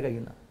ഉപഭോക്താവിൻ്റെ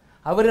കയ്യിൽ നിന്ന്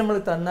അവർ നമ്മൾ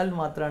തന്നാൽ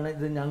മാത്രമാണ്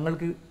ഇത്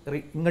ഞങ്ങൾക്ക്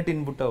ഇങ്ങോട്ട്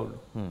ഇൻപുട്ട് ആവുള്ളൂ.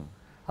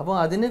 അപ്പോൾ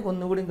അതിന്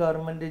ഒന്നുകൂടി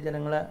ഗവൺമെൻറ്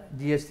ജനങ്ങളെ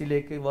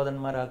GSTയിലേക്ക്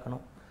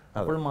ബോധന്മാരാക്കണം.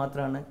 അപ്പോൾ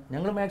മാത്രമാണ്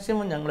ഞങ്ങൾ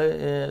മാക്സിമം ഞങ്ങൾ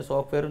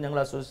സോഫ്റ്റ്വെയറും ഞങ്ങൾ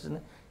അസോസിയേഷന്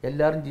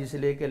എല്ലാവരും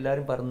GSTയിലേക്ക്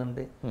എല്ലാവരും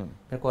പറയുന്നുണ്ട്.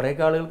 പിന്നെ കുറേ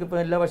ആളുകൾക്ക് ഇപ്പോൾ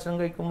എല്ലാ ഭക്ഷണം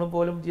കഴിക്കുമ്പോഴും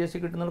പോലും GST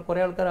കിട്ടുന്ന കുറേ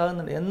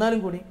ആൾക്കാരാകുന്നുണ്ട്. എന്നാലും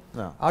കൂടി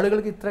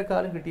ആളുകൾക്ക് ഇത്ര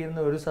കാലം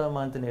കിട്ടിയിരുന്ന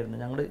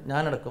 1%.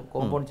 ഞാനടക്കം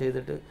കോമ്പൗണ്ട്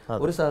ചെയ്തിട്ട്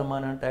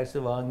 1% ടാക്സ്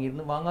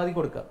വാങ്ങാതെ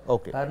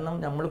കൊടുക്കുക. കാരണം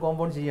നമ്മൾ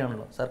കോമ്പൗണ്ട്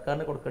ചെയ്യാണല്ലോ,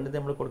 സർക്കാരിന് കൊടുക്കേണ്ടത്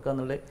നമ്മൾ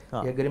കൊടുക്കാന്നുള്ള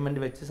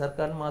എഗ്രിമെന്റ് വെച്ച്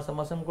സർക്കാരിന് മാസം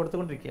മാസം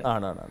കൊടുത്തുകൊണ്ടിരിക്കുക.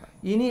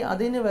 ഇനി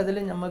അതിന്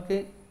ബദല് നമുക്ക്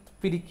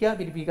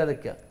പിരിപ്പിക്കാതെ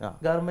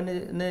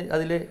ഗവൺമെന്റിന്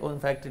അതിൽ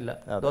ഫാക്ട് ഇല്ല,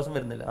 ദോഷം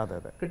വരുന്നില്ല,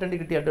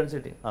 കിട്ടി അഡ്വാൻസ്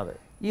കിട്ടി.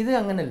 ഇത്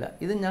അങ്ങനെയല്ല,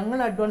 ഇത് ഞങ്ങൾ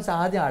അഡ്വാൻസ്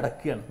ആദ്യം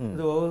അടക്കുകയാണ്.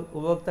 ഇത്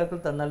ഉപഭോക്താക്കൾ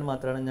തന്നാൽ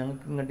മാത്രമാണ്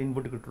ഞങ്ങൾക്ക് ഇങ്ങോട്ട്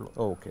ഇൻപുട്ട് കിട്ടുള്ളൂ.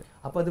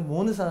 അപ്പൊ അത്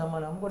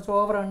 3% കുറച്ച്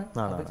ഓവറാണ്.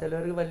 അപ്പൊ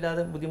ചിലവർക്ക്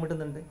വല്ലാതെ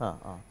ബുദ്ധിമുട്ടുന്നുണ്ട്.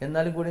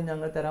 എന്നാലും കൂടി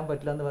ഞങ്ങൾ തരാൻ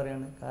പറ്റില്ല എന്ന്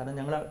പറയാണ്. കാരണം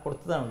ഞങ്ങൾ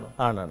കൊടുത്തതാണല്ലോ,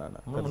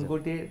 നമ്മൾ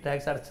മുൻകൂട്ടി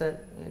ടാക്സ് അടച്ച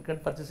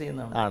പർച്ചേസ്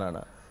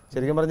ചെയ്യുന്നതാണ്.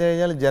 ശരിക്കും പറഞ്ഞു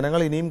കഴിഞ്ഞാൽ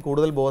ജനങ്ങൾ ഇനിയും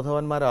കൂടുതൽ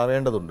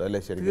ബോധവാന്മാരാവേണ്ടതുണ്ട് അല്ലേ?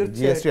 ശരിക്കും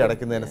GST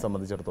അടയ്ക്കുന്നതിനെ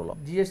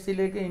സംബന്ധിച്ചിടത്തോളം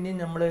GSTയിലേക്ക് ഇനിയും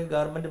നമ്മൾ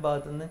ഗവൺമെൻറ്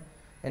ഭാഗത്തുനിന്ന്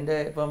എൻ്റെ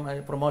ഇപ്പം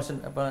പ്രൊമോഷൻ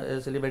ഇപ്പം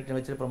സെലിബ്രിറ്റിനെ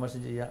വെച്ച് പ്രൊമോഷൻ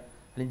ചെയ്യുക,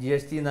 അല്ലെങ്കിൽ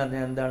GST എന്ന്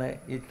പറഞ്ഞാൽ എന്താണ്,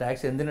 ഈ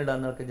ടാക്സ്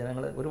എന്തിനിടാന്നൊക്കെ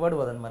ജനങ്ങൾ ഒരുപാട്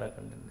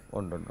ബോധന്മാരാക്കുന്നുണ്ട്.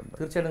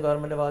 തീർച്ചയായിട്ടും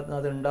ഗവൺമെൻറ് ഭാഗത്ത്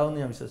നിന്ന് അത്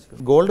ഉണ്ടാവുമെന്ന് ഞാൻ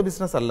വിശ്വസിക്കുന്നു. ഗോൾഡ്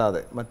ബിസിനസ്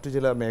അല്ലാതെ മറ്റു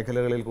ചില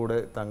മേഖലകളിൽ കൂടെ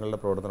താങ്കളുടെ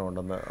പ്രവർത്തനം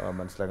ഉണ്ടെന്ന്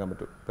മനസ്സിലാക്കാൻ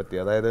പറ്റി.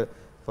 അതായത്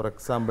ഫോർ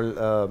എക്സാമ്പിൾ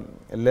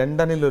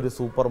ലണ്ടനിലൊരു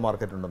സൂപ്പർ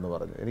മാർക്കറ്റ് ഉണ്ടെന്ന്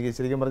പറഞ്ഞു. എനിക്ക്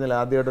ശരിക്കും പറഞ്ഞാൽ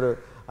ആദ്യമായിട്ടൊരു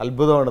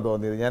അത്ഭുതമാണ്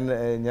തോന്നിയത്.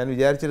 ഞാൻ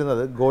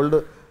വിചാരിച്ചിരുന്നത് ഗോൾഡ്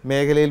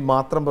മേഖലയിൽ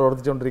മാത്രം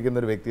പ്രവർത്തിച്ചുകൊണ്ടിരിക്കുന്ന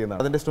ഒരു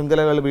വ്യക്തിയെന്നാണ്. അതിൻ്റെ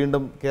ശൃംഖലകൾ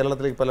വീണ്ടും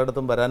കേരളത്തിലേക്ക്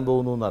പലയിടത്തും വരാൻ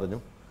പോകുന്നു എന്നറിഞ്ഞു.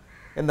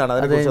 എന്താണ്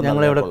അതിനെക്കുറിച്ച്?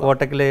 ഞങ്ങളിവിടെ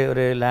കോട്ടക്കിൽ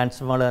ഒരു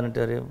ലാൻഡ്സ് മാൾ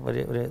പറഞ്ഞിട്ട്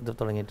ഒരു ഇത്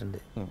തുടങ്ങിയിട്ടുണ്ട്.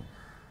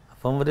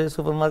 അപ്പം ഒരു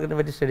സൂപ്പർ മാർക്കറ്റിനെ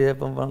പറ്റി സ്റ്റഡി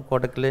ചെയ്തപ്പം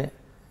കോട്ടക്കിൽ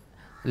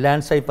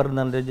ലാൻഡ്സ് ഹൈപ്പർ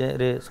എന്ന് പറഞ്ഞ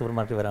ഒരു സൂപ്പർ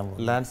മാർക്കറ്റ് വരാൻ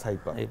പോകും. ലാൻഡ്സ്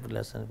ഹൈപ്പർ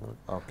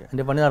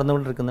അതിൻ്റെ പണി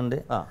നടന്നുകൊണ്ടിരിക്കുന്നുണ്ട്.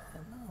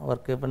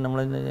 വർക്ക് ഇപ്പം നമ്മൾ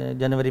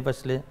ജനുവരി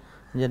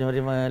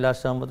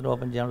ലാസ്റ്റ് ആകുമ്പോൾ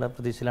ഓപ്പൺ ചെയ്യാനുള്ള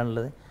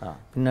പ്രതീക്ഷയിലാണുള്ളത്.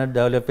 പിന്നെ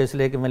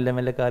ഡെവലപ്പേഴ്സിലേക്ക് മെല്ലെ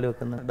മെല്ലെ കാല്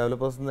വെക്കുന്നത്.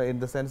 Developers in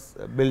the sense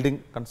building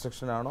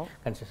construction ആണോ?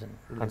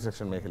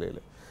 കൺസ്ട്രക്ഷൻ മേഖലയിൽ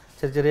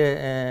ചെറിയ ചെറിയ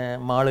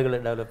മാളുകൾ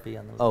ഡെവലപ്പ്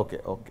ചെയ്യാന്നുള്ളത്.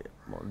 Okay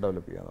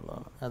develop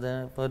ചെയ്യാന്നുള്ളതാണ്. അത്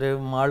ഇപ്പോൾ ഒരു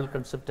മാൾ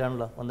കൺസെപ്റ്റ്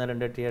ആണല്ലോ,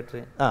 1-2 തിയേറ്റർ,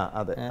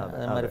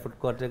 അതേമാതിരി ഫുഡ്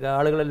കോർട്ട്,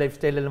 ആളുകളുടെ ലൈഫ്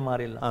സ്റ്റൈലെല്ലാം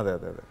മാറിയല്ലോ. അതെ.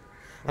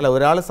 അല്ല,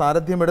 ഒരാൾ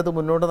സാരഥ്യമെടുത്ത്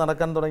മുന്നോട്ട്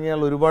നടക്കാൻ തുടങ്ങിയാൽ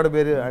ഒരുപാട്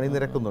പേര്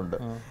അണിനിരക്കുന്നുണ്ട്.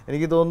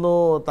 എനിക്ക് തോന്നുന്നു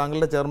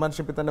താങ്കളുടെ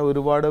ചെയർമാൻഷിപ്പിൽ തന്നെ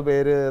ഒരുപാട്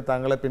പേര്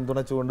താങ്കളെ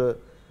പിന്തുണച്ചുകൊണ്ട്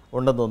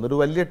ഉണ്ടെന്ന് തോന്നുന്നു. ഒരു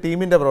വലിയ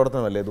ടീമിന്റെ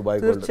പ്രവർത്തനമല്ലേ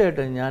ദുബായ്?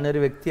 തീർച്ചയായിട്ടും. ഞാനൊരു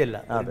വ്യക്തിയല്ല,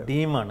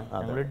 ടീമാണ്.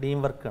 ഞങ്ങളുടെ ടീം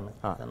വർക്കാണ്.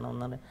 കാരണം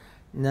ഒന്നാണ്,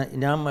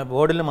 ഞാൻ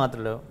ബോർഡിൽ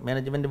മാത്രമല്ല,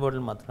 മാനേജ്മെന്റ്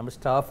ബോർഡിൽ മാത്രമല്ല, നമ്മുടെ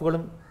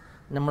സ്റ്റാഫുകളും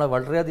നമ്മളെ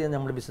വളരെയധികം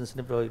നമ്മുടെ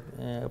ബിസിനസ്സിനെ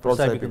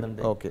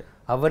പ്രോത്സാഹിപ്പിക്കുന്നുണ്ട്.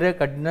 അവരെ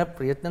കഠിന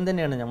പ്രയത്നം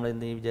തന്നെയാണ് നമ്മൾ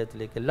ഇന്ന് ഈ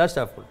വിജയത്തിലേക്ക് എല്ലാ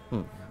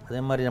സ്റ്റാഫുകളും.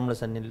 അതേമാതിരി നമ്മുടെ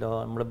സന്നിലോ,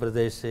 നമ്മുടെ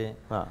ബ്രദേഴ്സ്,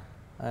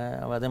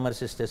 അതേമാതിരി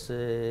സിസ്റ്റേഴ്സ്,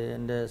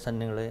 എൻ്റെ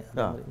സന്നുകൾ,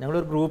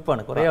 ഞങ്ങളൊരു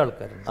ഗ്രൂപ്പാണ്, കുറേ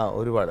ആൾക്കാരുണ്ട്,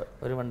 ഒരുപാട്.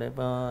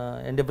 ഇപ്പോൾ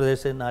എൻ്റെ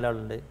ബ്രദേഴ്സ് 4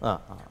 ആളുണ്ട്,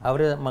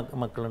 അവർ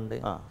മക്കളുണ്ട്.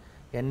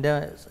 എൻ്റെ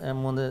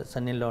 3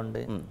 സന്നിലോ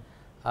ഉണ്ട്,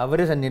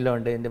 അവർ സന്നിലോ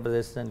ഉണ്ട്, എൻ്റെ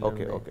ബ്രദേഴ്സ്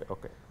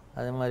സന്നിലുണ്ട്.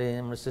 അതേമാതിരി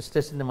നമ്മുടെ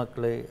സിസ്റ്റേഴ്സിൻ്റെ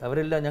മക്കൾ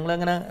അവരെല്ലാം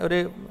ഞങ്ങളങ്ങനെ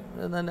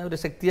ഒരു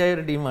ശക്തിയായ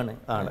ഒരു ടീമാണ്.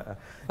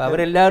 അപ്പോൾ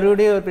അവരെല്ലാവരും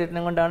കൂടി ഒരു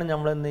പ്രയത്നം കൊണ്ടാണ്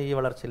നമ്മളിന്ന് ഈ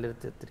വളർച്ചയിൽ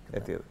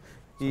എത്തിയത്.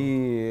 ഈ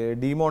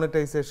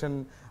ഡിമോണിറ്റൈസേഷൻ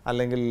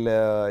അല്ലെങ്കിൽ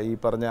ഈ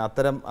പറഞ്ഞ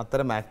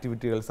അത്തരം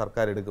ആക്ടിവിറ്റികൾ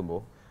സർക്കാർ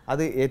എടുക്കുമ്പോൾ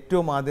അത്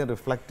ഏറ്റവും ആദ്യം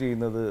റിഫ്ലക്റ്റ്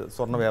ചെയ്യുന്നത്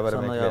സ്വർണ്ണ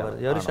വ്യാപാരം.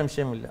 ഒരു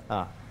സംശയമില്ല.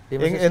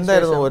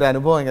 എന്തായിരുന്നു ഒരു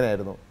അനുഭവം,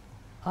 എങ്ങനെയായിരുന്നു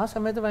ആ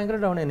സമയത്ത്? ഭയങ്കര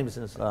ഡൗൺ ആയിരുന്നു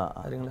ബിസിനസ്.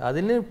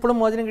 അതിന് ഇപ്പോഴും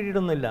മോചനം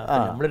കിട്ടിയിട്ടൊന്നുമില്ല.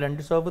 നമ്മൾ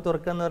 2 ഷോപ്പ്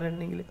തുറക്കാന്ന്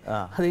പറഞ്ഞിട്ടുണ്ടെങ്കിൽ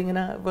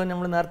അതിങ്ങനെ ഇപ്പോൾ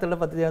നമ്മൾ നേരത്തെ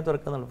 10 ദിവസം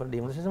തുറക്കുന്നുള്ളൂ. ഇപ്പോൾ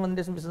ഡിമോണിറ്റൈസേഷൻ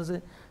വന്നതിന് ശേഷം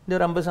ബിസിനസ്സിൻ്റെ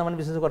ഒരു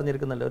 50% ബിസിനസ്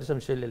കുറഞ്ഞിരിക്കുന്നില്ല, ഒരു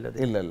സംശയമില്ലല്ലോ.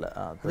 ഇല്ലല്ല,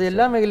 അത്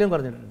എല്ലാ മേഖലയും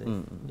കുറഞ്ഞിട്ടുണ്ട്.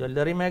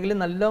 ജ്വല്ലറി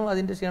മേഖലയിൽ നല്ല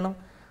അതിൻ്റെ ക്ഷീണം,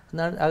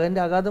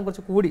 അതിൻ്റെ ആഘാതം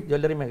കുറച്ച് കൂടി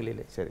ജ്വല്ലറി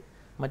മേഖലയിൽ. ശരി,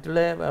 മറ്റുള്ള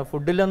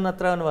ഫുഡിലൊന്നും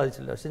അത്ര അവന്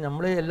ബാധിച്ചില്ല. പക്ഷെ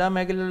നമ്മൾ എല്ലാ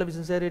മേഖലയിലുള്ള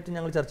ബിസിനസ്സുകാരായിട്ട്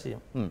ഞങ്ങൾ ചർച്ച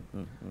ചെയ്യും.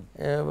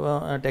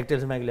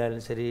 ടെക്സ്റ്റൈൽസ്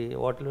മേഖലയായാലും ശരി,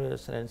 ഹോട്ടൽ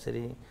വ്യവസായം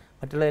ശരി,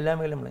 മറ്റുള്ള എല്ലാ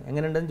മേഖലയും നമ്മൾ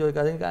എങ്ങനെയുണ്ടെന്ന്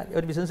ചോദിക്കുക. അത്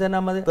ഒരു ബിസിനസ് തന്നെ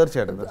നമ്മൾ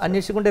തീർച്ചയായിട്ടും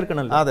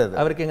അന്വേഷിച്ചുകൊണ്ടിരിക്കണമല്ലോ,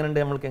 അവർക്ക് എങ്ങനെയുണ്ട്,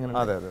 നമ്മൾക്ക്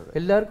എങ്ങനെയുണ്ട്.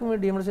 എല്ലാവർക്കും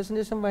ഡിമോണിറ്റൈസേഷൻ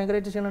ശേഷം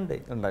ഭയങ്കരമായിട്ട് ക്ഷീണമുണ്ട്.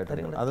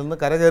 അതൊന്നും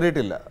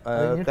കരകയറിയിട്ടില്ല,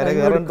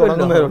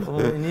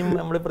 ഇനിയും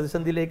നമ്മൾ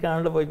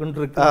പ്രതിസന്ധിയിലേക്കാണല്ലോ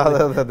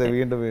പോയിക്കൊണ്ടിരിക്കുന്നത്.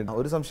 വീണ്ടും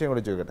ഒരു സംശയം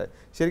കൂടി ചോദിക്കട്ടെ,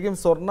 ശരിക്കും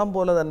സ്വർണം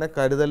പോലെ തന്നെ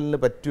കരുതലിന്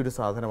പറ്റിയൊരു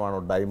സാധനമാണോ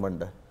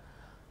ഡയമണ്ട്?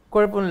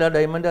 കുഴപ്പമില്ല,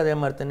 ഡയമണ്ട്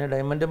അതേമാതിരി തന്നെ.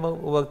 ഡയമണ്ട്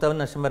ഉപഭോക്താവിന്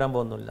നഷ്ടം വരാൻ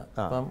പോകുന്നില്ല.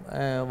 അപ്പം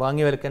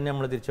വാങ്ങിയ വിലക്ക് തന്നെ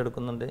നമ്മൾ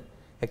തിരിച്ചെടുക്കുന്നുണ്ട്,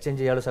 എക്സ്ചേഞ്ച്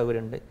ചെയ്യാനുള്ള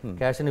സൗകര്യമുണ്ട്.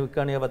 ക്യാഷിന്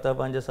വിൽക്കുകയാണെങ്കിൽ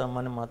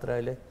 10-15%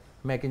 മാത്രമേ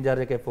മേക്കിംഗ്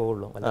ചാർജൊക്കെ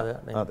പോവുള്ളൂ.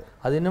 അല്ലാതെ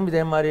അതിനും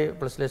ഇതേമാതിരി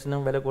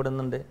പ്ലസ്ലേഷനും വില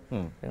കൂടുന്നുണ്ട്.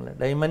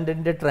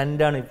 ഡയമണ്ടിൻ്റെ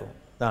ട്രെൻഡാണ് ഇപ്പോൾ.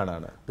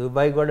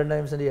 ദുബായ് ഗോൾഡൻ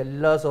ഡയമണ്ട്സിൻ്റെ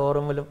എല്ലാ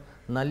ഷോറൂമിലും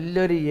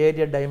നല്ലൊരു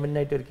ഏരിയ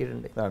ഡയമണ്ടിനായിട്ട്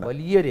ഒരുക്കിയിട്ടുണ്ട്,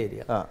 വലിയൊരു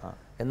ഏരിയ.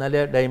 എന്നാൽ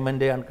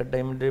ഡയമണ്ട്, അൺകട്ട്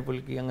ഡയമണ്ട്,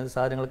 പുൽക്കി അങ്ങനത്തെ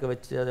സാധനങ്ങളൊക്കെ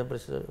വെച്ച്, അതേ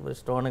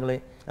സ്റ്റോണുകൾ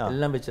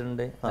എല്ലാം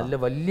വെച്ചിട്ടുണ്ട്. നല്ല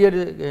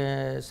വലിയൊരു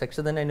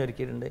സെക്ഷൻ തന്നെ അതിന്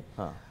ഒരുക്കിയിട്ടുണ്ട്.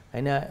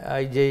 അതിന്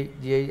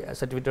GI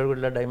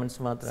സർട്ടിഫിക്കറ്റോടുള്ള ഡയമണ്ട്സ്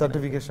മാത്രം,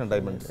 സർട്ടിഫിക്കേഷൻ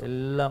ഡയമണ്ട്സ്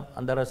എല്ലാം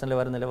അന്താരാഷ്ട്ര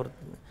നിലവാരം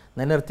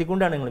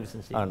നിലനിർത്തിക്കൊണ്ടാണ് നിങ്ങൾ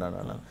ബിസിനസ്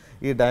ചെയ്യുന്നത്.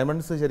 ഈ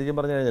ഡയമണ്ട്സ് ശരിക്കും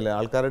പറഞ്ഞു കഴിഞ്ഞാൽ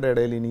ആൾക്കാരുടെ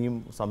ഇടയിൽ ഇനിയും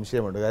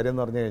സംശയമുണ്ട്. കാര്യം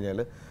എന്ന് പറഞ്ഞു കഴിഞ്ഞാൽ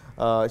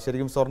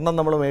ശരിക്കും സ്വർണം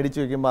നമ്മൾ മേടിച്ച്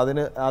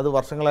വയ്ക്കുമ്പോൾ അത്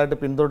വർഷങ്ങളായിട്ട്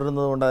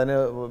പിന്തുടരുന്നത് കൊണ്ട് അതിന്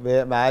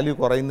വാല്യൂ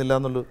കുറയുന്നില്ല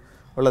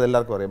ഉള്ളത്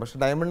എല്ലാവർക്കും അറിയാം. പക്ഷേ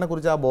ഡയമണ്ടിനെ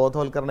കുറിച്ച് ആ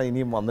ബോധവൽക്കരണം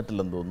ഇനിയും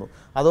വന്നിട്ടില്ലെന്ന് തോന്നുന്നു.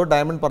 അതോ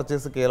ഡയമണ്ട്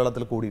പർച്ചേസ്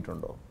കേരളത്തിൽ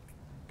കൂടിയിട്ടുണ്ടോ?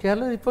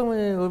 കേരളത്തിൽ ഇപ്പം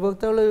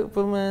ഉപഭോക്താക്കൾ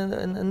ഇപ്പം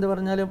എന്ത്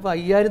പറഞ്ഞാലും ഇപ്പോൾ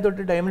 5000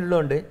 തൊട്ട് ഡയമണ്ട്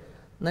ഉള്ളതുകൊണ്ട്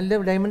നല്ല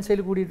ഡയമണ്ട് സെയിൽ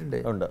കൂടിയിട്ടുണ്ട്.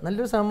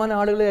 നല്ലൊരു ശതമാനം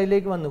ആളുകൾ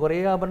അതിലേക്ക് വന്നു. കുറേ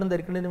ആഭരണം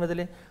ധരിക്കുന്നതിന് മുതൽ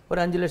ഒരു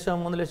 5 ലക്ഷം,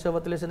 3 ലക്ഷം,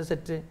 10 ലക്ഷം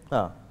സെറ്റ്,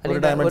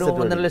 അല്ലെങ്കിൽ ഒരു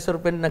 1.5 ലക്ഷം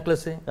റുപ്യ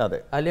നെക്ലസ്,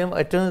 അല്ലെങ്കിൽ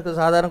ഏറ്റവും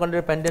സാധാരണ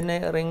കൊണ്ടൊരു പെൻഡന്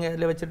റിംഗ്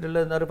വെച്ചിട്ടുള്ള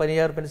ഒരു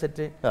 15,000 റുപ്യ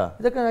സെറ്റ്,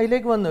 ഇതൊക്കെ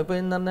അതിലേക്ക് വന്നു. ഇപ്പം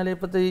എന്ന് പറഞ്ഞാൽ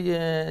ഇപ്പോഴത്തെ ഈ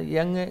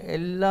യങ്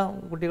എല്ലാ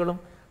കുട്ടികളും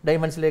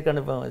ഡയമണ്ട്സിലേക്കാണ്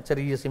ഇപ്പോൾ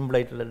ചെറിയ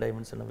സിമ്പിളായിട്ടുള്ള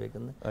ഡയമണ്ട്സാണ്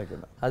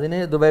ഉപയോഗിക്കുന്നത്. അതിന്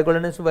ദുബായ്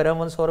ഗോൾഡൻ ഡയമണ്ട്സ് വരാൻ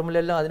പോകുന്ന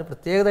ഷോറൂമിലെല്ലാം അതിന്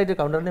പ്രത്യേകമായിട്ട്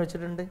കൗണ്ടറിനെ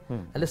വെച്ചിട്ടുണ്ട്,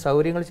 നല്ല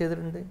സൗകര്യങ്ങൾ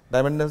ചെയ്തിട്ടുണ്ട്.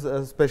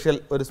 സ്പെഷ്യൽ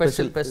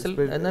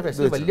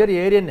വലിയൊരു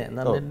ഏരിയ തന്നെ,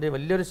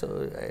 വലിയൊരു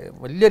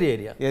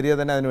ഏരിയ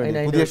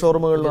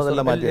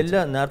തന്നെ.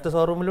 എല്ലാ നേരത്തെ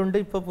ഷോറൂമിലുണ്ട്,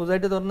 ഇപ്പോൾ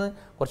പുതുതായിട്ട് തുറന്ന്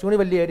കുറച്ചും കൂടി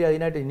വലിയ ഏരിയ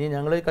അതിനായിട്ട്. ഇനി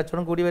ഞങ്ങൾ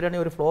കച്ചവടം കൂടി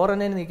വരികയാണെങ്കിൽ ഒരു ഫ്ലോർ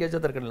തന്നെ നീക്കി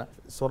വെച്ചാൽ തിരക്കില്ല.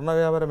 സ്വർണ്ണ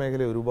വ്യാപാര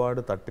മേഖല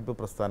ഒരുപാട് തട്ടിപ്പ്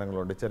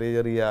പ്രസ്ഥാനങ്ങളുണ്ട്.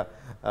 ചെറിയ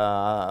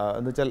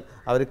എന്ന് വെച്ചാൽ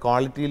അവർ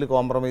ക്വാളിറ്റിയിൽ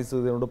കോംപ്രമൈസ്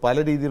ചെയ്തുകൊണ്ട് പല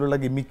രീതിയിലുള്ള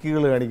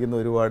ഗിമ്മിക്കുകൾ കാണിക്കുന്ന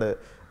ഒരുപാട്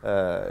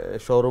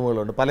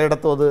ഷോറൂമുകളുണ്ട്.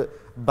 പലയിടത്തും അത്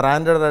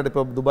ബ്രാൻഡഡായിട്ട്,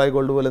 ഇപ്പോൾ ദുബായ്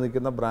ഗോൾഡ് പോലെ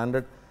നിൽക്കുന്ന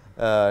ബ്രാൻഡഡ്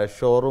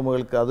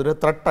ഷോറൂമുകൾക്ക് അതൊരു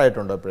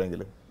ത്രെട്ടായിട്ടുണ്ടോ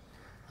എപ്പോഴെങ്കിലും?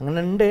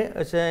 അങ്ങനെ ഉണ്ട്.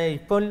 പക്ഷേ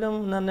ഇപ്പോൾ എല്ലാം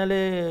എന്ന് പറഞ്ഞാൽ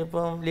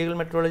ഇപ്പം ലീഗൽ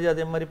മെട്രോളജി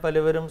അതേമാതിരി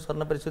പലവരും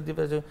സ്വർണ്ണ പരിശുദ്ധി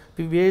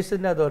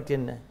PBISന്റെ അതോറിറ്റി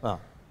തന്നെ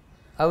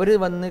അവർ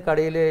വന്ന്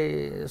കടയിൽ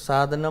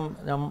സാധനം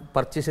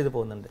പർച്ചേസ് ചെയ്ത്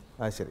പോകുന്നുണ്ട്.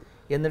 ശരി.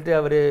 എന്നിട്ട്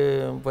അവർ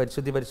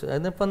പരിശുദ്ധി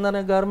അതിനിപ്പോൾ എന്ന്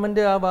പറഞ്ഞാൽ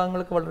ഗവൺമെൻറ് ആ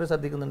ഭാഗങ്ങളൊക്കെ വളരെ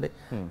ശ്രദ്ധിക്കുന്നുണ്ട്.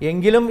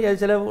 എങ്കിലും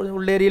ചില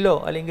ഉള്ളേരിയയിലോ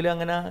അല്ലെങ്കിൽ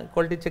അങ്ങനെ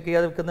ക്വാളിറ്റി ചെക്ക്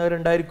ചെയ്യാതെ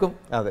വെക്കുന്നവരുണ്ടായിരിക്കും.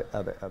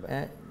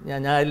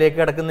 ഞാൻ അതിലേക്ക്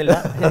കിടക്കുന്നില്ല,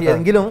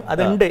 എങ്കിലും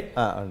അതുണ്ട്.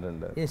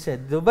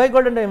 ദുബായ്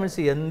ഗോൾഡൻ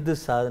ഡയമണ്ട്സ് എന്ത്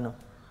സാധനം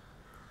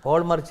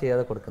ഹോൾമാർക്ക്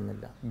ചെയ്യാതെ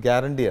കൊടുക്കുന്നില്ല,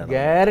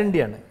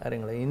 ഗ്യാരണ്ടിയാണ്.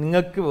 അറിയങ്ങൾ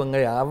നിങ്ങൾക്ക്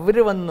അവർ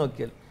വന്ന്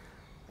നോക്കിയാൽ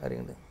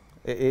അറിയുന്നത്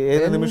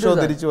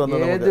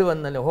ഏത്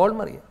വന്നാലും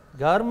ഹോൾമാർക്ക്.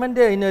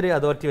 ഗവൺമെൻറ് അതിനൊരു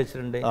അതോറിറ്റി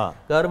വെച്ചിട്ടുണ്ട്.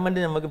 ഗവൺമെൻറ്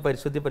നമുക്ക്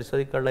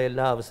പരിശോധിക്കാനുള്ള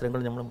എല്ലാ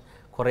അവസരങ്ങളും നമ്മൾ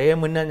കുറേ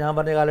മുന്നേ ഞാൻ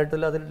പറഞ്ഞ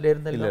കാലഘട്ടത്തിൽ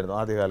അതിലായിരുന്നല്ലോ.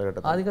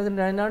 ആദ്യകാലത്തിൽ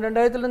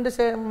 2000-ന്റെ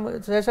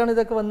ശേഷമാണ്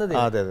ഇതൊക്കെ വന്നത്.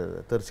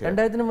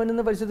 2000-ന്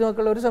മുന്നേ പരിശുദ്ധി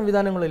നോക്കാനുള്ള ഒരു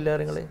സംവിധാനങ്ങളും ഇല്ല.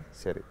 അറിയങ്ങളെ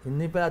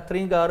ഇന്നിപ്പോൾ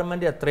അത്രയും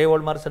ഗവൺമെൻറ് എത്രയും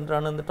ഹോൾമാർക്ക്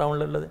സെൻ്ററാണ്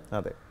ടൗണിലുള്ളത്.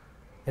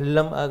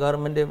 എല്ലാം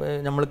ഗവൺമെൻറ്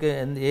നമ്മൾക്ക്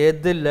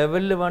ഏത്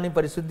ലെവലിൽ വേണമെങ്കിൽ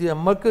പരിശുദ്ധി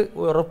നമുക്ക്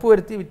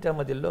ഉറപ്പുവരുത്തി വിറ്റാൽ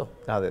മതിയല്ലോ.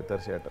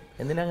 തീർച്ചയായിട്ടും.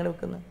 എന്തിനാ അങ്ങനെ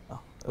വെക്കുന്നത്?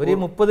 ഒരു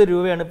 30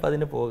 രൂപയാണ് ഇപ്പം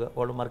അതിന് പോവുക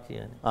ഹോൾമാർക്ക്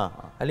ചെയ്യാൻ,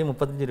 അല്ലെങ്കിൽ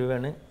 35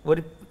 രൂപയാണ്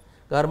ഒരു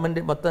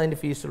ഗവൺമെൻറ് മൊത്തം അതിൻ്റെ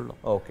ഫീസുള്ളൂ.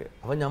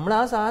 അപ്പോൾ നമ്മൾ ആ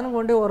സാധനം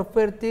കൊണ്ട്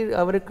ഉറപ്പുവരുത്തി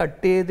അവർ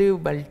കട്ട് ചെയ്ത്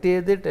ബെൽറ്റ്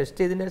ചെയ്ത് ടെസ്റ്റ്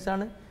ചെയ്തതിന്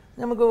ശേഷമാണ്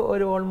നമുക്ക്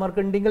ഒരു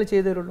ഹോൾമാർക്ക് ഉണ്ടെങ്കിൽ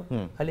ചെയ്തു തരുള്ളൂ,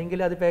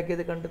 അല്ലെങ്കിൽ അത് പാക്ക്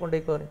ചെയ്ത്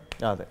കൊണ്ടേക്ക് പറയും.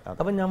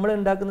 അപ്പം നമ്മൾ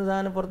ഉണ്ടാക്കുന്ന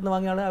സാധനം പുറത്തുനിന്ന്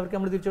വാങ്ങിയ ആൾ അവർക്ക്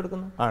നമ്മൾ തിരിച്ചു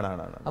കൊടുക്കുന്നു.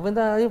 അപ്പോൾ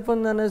എന്താ ഇപ്പം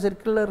എന്താണ്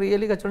ശരിക്കുള്ള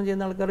റിയലി കച്ചവടം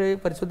ചെയ്യുന്ന ആൾക്കാർ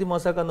പരിശുദ്ധി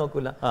മോശമാക്കാൻ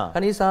നോക്കില്ല.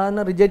 കാരണം ഈ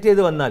സാധനം റിജക്റ്റ്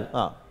ചെയ്ത് വന്നാൽ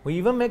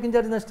മുഴുവൻ മേക്കിംഗ്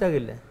ചാർജ്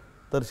നഷ്ടമാകില്ലേ?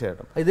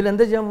 തീർച്ചയായിട്ടും.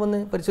 ഇതിലെന്താ ചെയ്യാൻ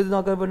പോകുന്നത്? പരിശുദ്ധി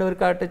നോക്കാൻ വേണ്ടി ഒരു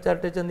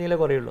കാട്ടച്ച് എന്തെങ്കിലും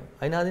കുറയുള്ളൂ.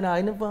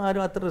 അതിനിപ്പോൾ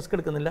ആരും അത്ര റിസ്ക്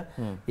എടുക്കുന്നില്ല.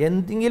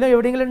 എന്തെങ്കിലും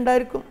എവിടെയെങ്കിലും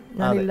ഉണ്ടായിരിക്കും,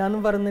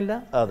 ഞാനില്ലാന്നും പറയുന്നില്ല.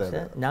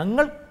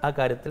 ഞങ്ങൾ ആ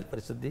കാര്യത്തിൽ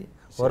പരിശുദ്ധി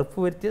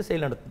ഉറപ്പുവരുത്തിയ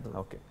സെയിൽ നടത്തുന്നത്.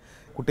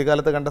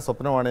 കുട്ടിക്കാലത്ത് കണ്ട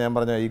സ്വപ്നമാണ് ഞാൻ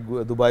പറഞ്ഞ ഈ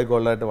ദുബായ്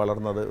ഗോൾഡായിട്ട്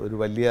വളർന്നത്, ഒരു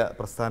വലിയ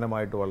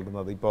പ്രസ്ഥാനമായിട്ട്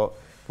വളർന്നത്. ഇപ്പോൾ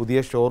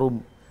പുതിയ ഷോറൂം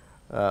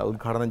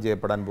ഉദ്ഘാടനം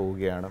ചെയ്യപ്പെടാൻ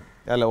പോവുകയാണ്.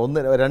 അല്ല,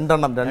 രണ്ട്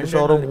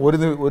ഷോറൂം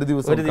ഒരു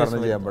ദിവസം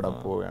ഉദ്ഘാടനം ചെയ്യപ്പെടാൻ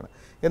പോവുകയാണ്.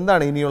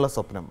 എന്താണ് ഇനിയുള്ള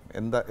സ്വപ്നം?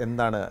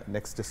 എന്താണ്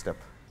നെക്സ്റ്റ്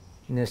സ്റ്റെപ്പ്?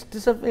 നെക്സ്റ്റ്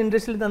സ്റ്റെപ്പ്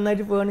ഇൻഡസ്ട്രിയിൽ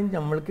നന്നായിട്ട് പോകുകയാണെങ്കിൽ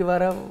നമ്മൾക്ക്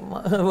വേറെ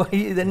വഴി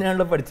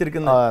തന്നെയാണല്ലോ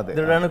പഠിച്ചിരിക്കുന്നത്.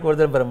 ഇതോടാണ്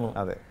കൂടുതൽ ഭ്രമം.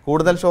 അതെ,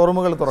 കൂടുതൽ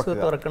ഷോറൂമുകൾ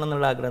തുറക്കണം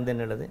എന്നുള്ള ആഗ്രഹം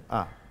തന്നെയുള്ളത്.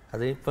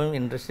 അത് ഇപ്പം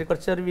ഇൻഡസ്ട്രി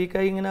കുറച്ചൊരു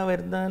വീക്കായി ഇങ്ങനെ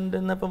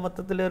വരുന്നുണ്ടെന്നപ്പോൾ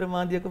മൊത്തത്തിലൊരു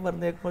മാന്ദ്യമൊക്കെ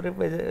പറഞ്ഞേക്കും,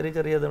 ഒരു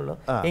ചെറിയതുള്ളൂ.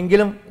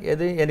 എങ്കിലും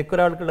ഇത്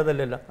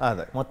എനിക്കൊരാൾക്കുള്ളതല്ലല്ലോ,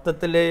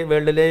 മൊത്തത്തിൽ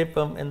വേൾഡിലെ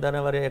ഇപ്പം എന്താണ്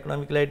പറയുക,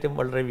 എക്കണോമിക്കലായിട്ടും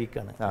വളരെ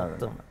വീക്കാണ്.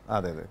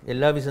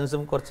 എല്ലാ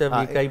ബിസിനസ്സും കുറച്ച്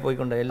വീക്കായി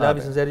പോയിക്കൊണ്ട് എല്ലാ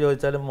ബിസിനസ്സുകാർ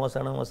ചോദിച്ചാലും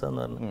മോശമാണ്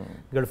എന്ന് പറഞ്ഞു.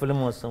 ഗൾഫിലും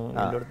മോശം,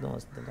 എല്ലായിടത്തും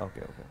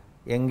മോശം.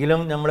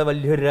 എങ്കിലും നമ്മളെ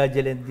വലിയൊരു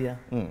രാജ്യം ഇന്ത്യ,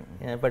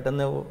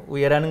 പെട്ടെന്ന്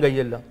ഉയരാനും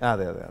കഴിയുമല്ലോ.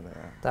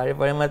 താഴെ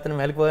പഴയ മരത്തിന്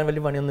മേലെ പോകാൻ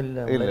വലിയ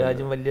പണിയൊന്നുമില്ല.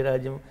 രാജ്യം വലിയ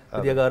രാജ്യം,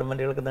 പുതിയ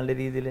ഗവൺമെന്റുകളൊക്കെ നല്ല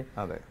രീതിയിൽ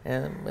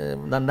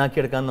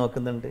നന്നാക്കിയെടുക്കാൻ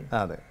നോക്കുന്നുണ്ട്.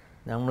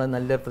 നമ്മൾ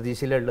നല്ല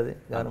പ്രതീക്ഷയിലുള്ളത്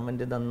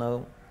ഗവൺമെന്റ്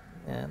നന്നാവും,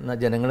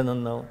 ജനങ്ങൾ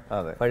നന്നാവും.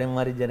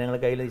 പഴയമാര്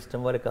ജനങ്ങളുടെ കയ്യിൽ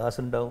ഇഷ്ടംപോലെ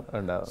കാശുണ്ടാവും,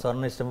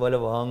 സ്വർണ്ണം ഇഷ്ടംപോലെ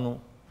വാങ്ങും.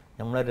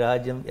 നമ്മളെ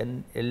രാജ്യം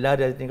എല്ലാ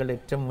രാജ്യങ്ങളും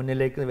ഏറ്റവും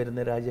മുന്നിലേക്ക്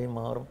വരുന്ന രാജ്യമായി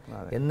മാറും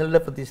എന്നുള്ള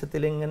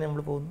പ്രതീക്ഷത്തിൽ ഇങ്ങനെ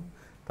നമ്മൾ പോകുന്നു.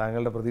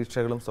 താങ്കളുടെ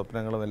പ്രതീക്ഷകളും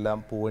സ്വപ്നങ്ങളും എല്ലാം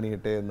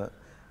പൂവണിയട്ടെ എന്ന്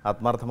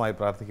ആത്മാർത്ഥമായി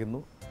പ്രാർത്ഥിക്കുന്നു.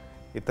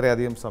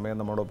 ഇത്രയധികം സമയം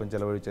നമ്മളോടൊപ്പം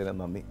ചെലവഴിച്ചതിന്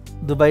നന്ദി.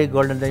 ദുബായ്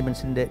ഗോൾഡൻ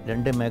ഡയമണ്ട്സിൻ്റെ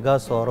 2 മെഗാ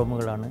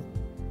ഷോറൂമുകളാണ്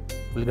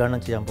ഉദ്ഘാടനം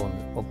ചെയ്യാൻ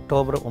പോകുന്നത്.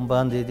 ഒക്ടോബർ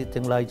 9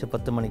 തിങ്കളാഴ്ച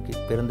 10 മണിക്ക്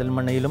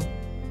പെരിന്തൽമണ്ണയിലും,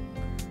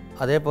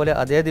 അതേപോലെ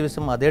അതേ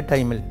ദിവസം അതേ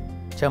ടൈമിൽ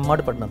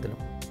ചെമ്മാട് പട്ടണത്തിലും.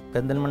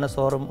 പെരിന്തൽമണ്ണ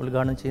ഷോറൂം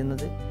ഉദ്ഘാടനം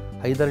ചെയ്യുന്നത്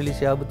ഹൈദരലി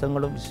ശിഹാബ്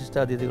തങ്ങളും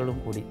വിശിഷ്ടാതിഥികളും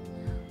കൂടി.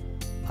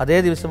 അതേ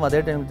ദിവസം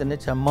അതേ ടൈമിൽ തന്നെ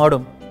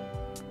ചെമ്മാടും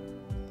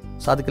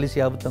സാദിഖലി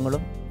ശിഹാബ്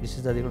തങ്ങളും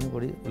വിശിഷ്ടാതിഥികളും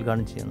കൂടി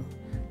ഉദ്ഘാടനം ചെയ്യുന്നു.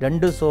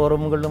 2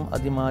 ഷോറൂമുകളിലും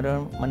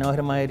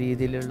മനോഹരമായ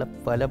രീതിയിലുള്ള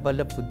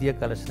പല പുതിയ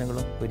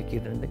കളക്ഷനുകളും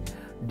ഒരുക്കിയിട്ടുണ്ട്.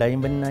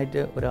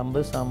 ഡയമണ്ടിനായിട്ട് ഒരു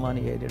 50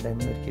 സാമാന്യ ഏരിയ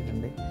ഡയമണ്ട്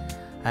ഒരുക്കിയിട്ടുണ്ട്.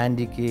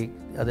 ആൻറ്റിക്ക്,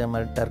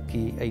 അതേമാതിരി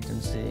Turkey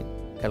items,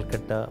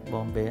 Calcutta,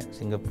 Bombay,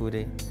 Singapore,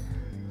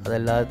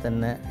 അതല്ലാതെ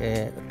തന്നെ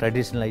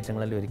ട്രഡീഷണൽ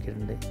ഐറ്റങ്ങളെല്ലാം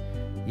ഒരുക്കിയിട്ടുണ്ട്.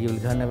 ഈ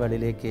ഉദ്ഘാടന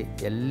വേളയിലേക്ക്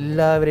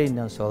എല്ലാവരെയും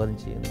ഞാൻ സ്വാഗതം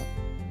ചെയ്യുന്നു.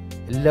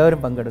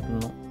 എല്ലാവരും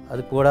പങ്കെടുക്കുന്നു.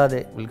 അതുകൂടാതെ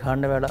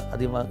ഉദ്ഘാടന വേള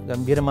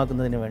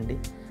അതിഗംഭീരമാക്കുന്നതിന് വേണ്ടി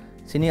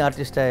സിനി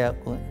ആർട്ടിസ്റ്റായ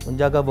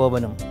കുഞ്ചാക്ക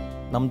ബോബനും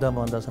നമിത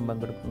മോഹൻദാസും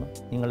പങ്കെടുക്കുന്നു.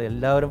 നിങ്ങൾ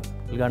എല്ലാവരും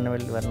ഉദ്ഘാടന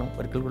വേളയിൽ വരണം.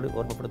 ഒരിക്കൽ കൂടി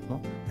ഓർമ്മപ്പെടുത്തുന്നു.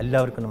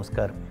 എല്ലാവർക്കും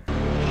നമസ്കാരം.